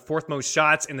have allowed the 4th most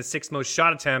shots and the 6th most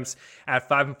shot attempts at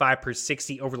 5-5 per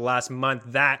 60 over the last month.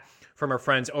 That from our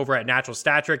friends over at Natural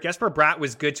Stat Trick. Jesper Bratt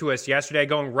was good to us yesterday,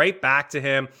 going right back to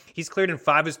him. He's cleared in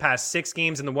 5 of his past 6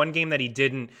 games, and the one game that he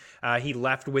didn't, he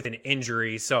left with an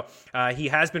injury. So he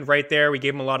has been right there. We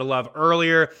gave him a lot of love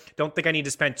earlier. Don't think I need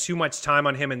to spend too much time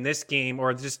on him in this game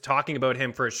or just talking about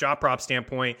him for a shot prop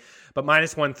standpoint. But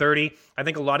minus 130, I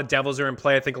think a lot of Devils are in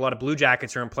play. I think a lot of Blue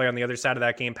Jackets are in play on the other side of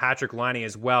that game. Patrik Laine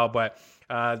as well. But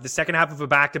the second half of a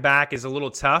back-to-back is a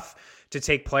little tough to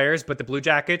take players, but the Blue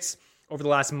Jackets, over the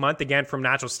last month, again, from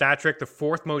Natural Stat Trick, the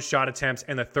 4th most shot attempts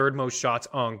and the 3rd most shots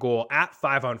on goal at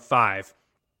 5-on-5.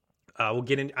 We'll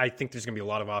get in. I think there's going to be a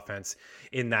lot of offense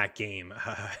in that game.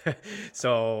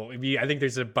 So I think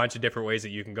there's a bunch of different ways that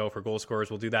you can go for goal scorers.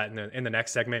 We'll do that in the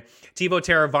next segment. Teuvo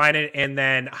Teravainen and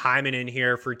then Hyman in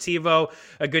here for Teuvo.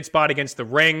 A good spot against the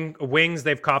Wings.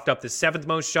 They've coughed up the 7th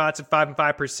most shots at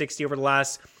 5-5 per 60 over the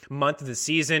last month of the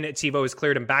season. Teuvo has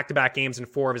cleared in back-to-back games in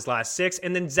 4 of his last 6.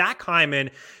 And then Zach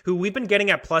Hyman, who we've been getting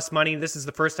at plus money. This is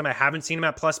the first time I haven't seen him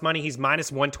at plus money. He's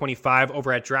minus 125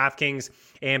 over at DraftKings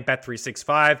and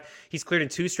Bet365. He's cleared in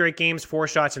 2 straight games, 4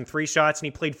 shots and 3 shots, and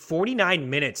he played 49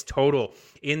 minutes total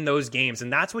in those games.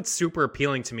 And that's what's super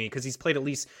appealing to me, because he's played at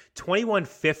least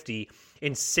 2150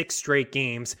 in 6 straight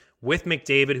games with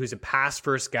McDavid, who's a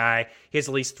pass-first guy. He has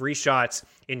at least 3 shots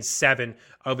in 7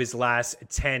 of his last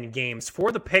 10 games.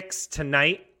 For the picks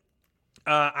tonight,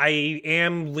 I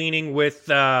am leaning with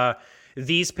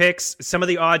these picks. Some of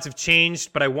the odds have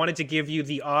changed, but I wanted to give you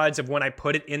the odds of when I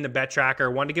put it in the bet tracker. I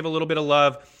wanted to give a little bit of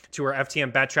love to our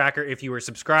FTN bet tracker. If you were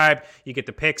subscribed, you get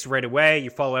the picks right away. You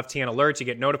follow FTN alerts, you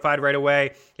get notified right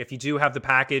away. If you do have the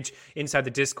package inside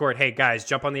the Discord, hey guys,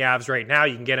 jump on the Avs right now.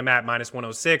 You can get them at minus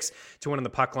 106 to win on the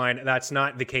puck line. That's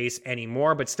not the case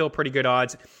anymore, but still pretty good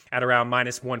odds at around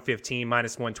minus 115,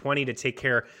 minus 120 to take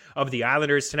care of the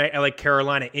Islanders tonight. I like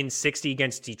Carolina in 60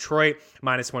 against Detroit,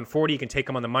 minus 140. You can take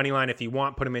them on the money line if you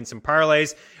want, put them in some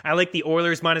parlays. I like the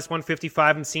Oilers minus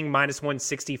 155. I'm seeing minus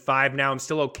 165 now. I'm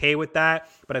still okay with that,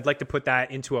 but I'd like to put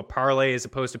that into a parlay as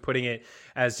opposed to putting it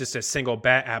as just a single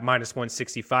bet at minus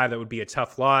 165. That would be a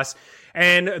tough loss.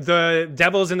 And the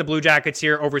Devils and the Blue Jackets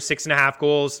here over 6.5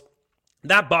 goals.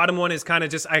 That bottom one is kind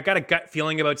of just, I got a gut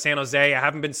feeling about San Jose. I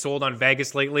haven't been sold on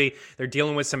Vegas lately. They're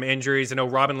dealing with some injuries. I know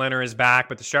Robin Lehner is back,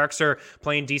 but the Sharks are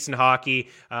playing decent hockey.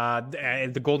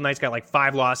 The Golden Knights got like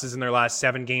 5 losses in their last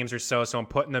 7 games or so I'm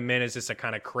putting them in as just a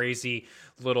kind of crazy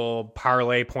little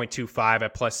parlay, 0.25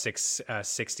 at plus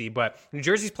 660. But New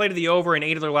Jersey's played to the over in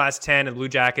 8 of their last 10, and the Blue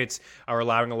Jackets are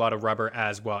allowing a lot of rubber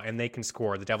as well, and they can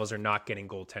score. The Devils are not getting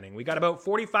goaltending. We got about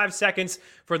 45 seconds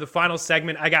for the final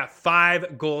segment. I got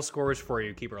 5 goal scorers for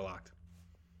you. Keep her locked.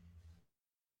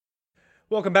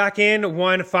 Welcome back in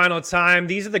one final time.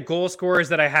 These are the goal scorers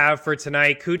that I have for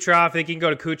tonight. Kucherov, I think you can go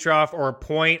to Kucherov or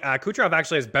Point. Kucherov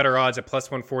actually has better odds at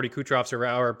plus 140. Kucherov's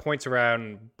around, or Point's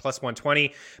around plus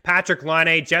 120. Patrik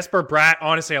Laine, Jesper Bratt.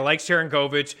 Honestly, I like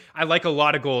Sharangovich. I like a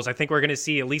lot of goals. I think we're going to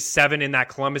see at least 7 in that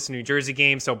Columbus and New Jersey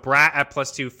game. So Bratt at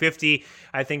plus 250.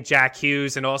 I think Jack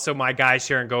Hughes and also my guy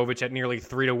Sharangovich at nearly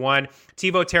 3-1.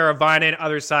 Teuvo Teravainen,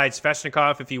 other side,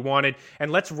 Svechnikov if you wanted.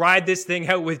 And let's ride this thing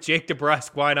out with Jake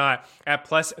DeBrusk. Why not? At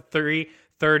plus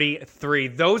 333.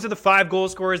 Those are the 5 goal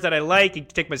scorers that I like. You can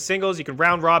take my singles. You can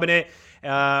round robin it.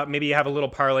 Maybe you have a little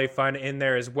parlay fun in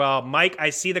there as well. Mike,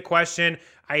 I see the question.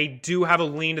 I do have a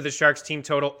lean to the Sharks team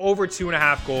total over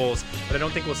 2.5 goals, but I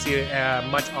don't think we'll see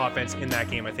much offense in that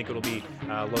game. I think it'll be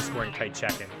low-scoring, tight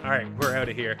check-in. All right, we're out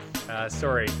of here.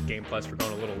 Sorry, Game Plus, for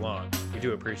going a little long. We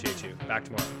do appreciate you. Back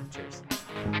tomorrow. Cheers.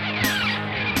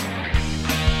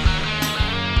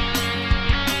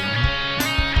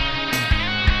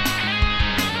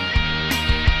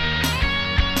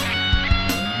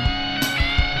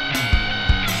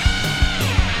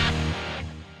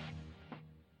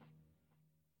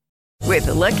 With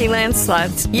the Lucky Land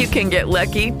Slots, you can get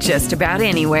lucky just about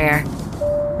anywhere.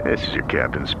 This is your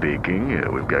captain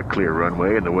speaking. We've got clear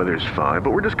runway and the weather's fine,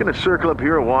 but we're just going to circle up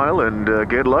here a while and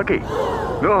get lucky.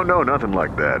 No, nothing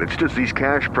like that. It's just these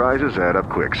cash prizes add up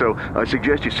quick. So I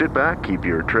suggest you sit back, keep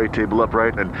your tray table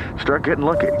upright, and start getting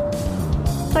lucky.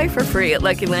 Play for free at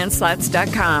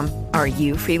LuckyLandSlots.com. Are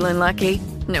you feeling lucky?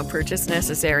 No purchase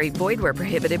necessary. Void where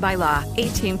prohibited by law.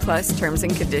 18+ terms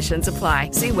and conditions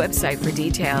apply. See website for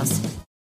details.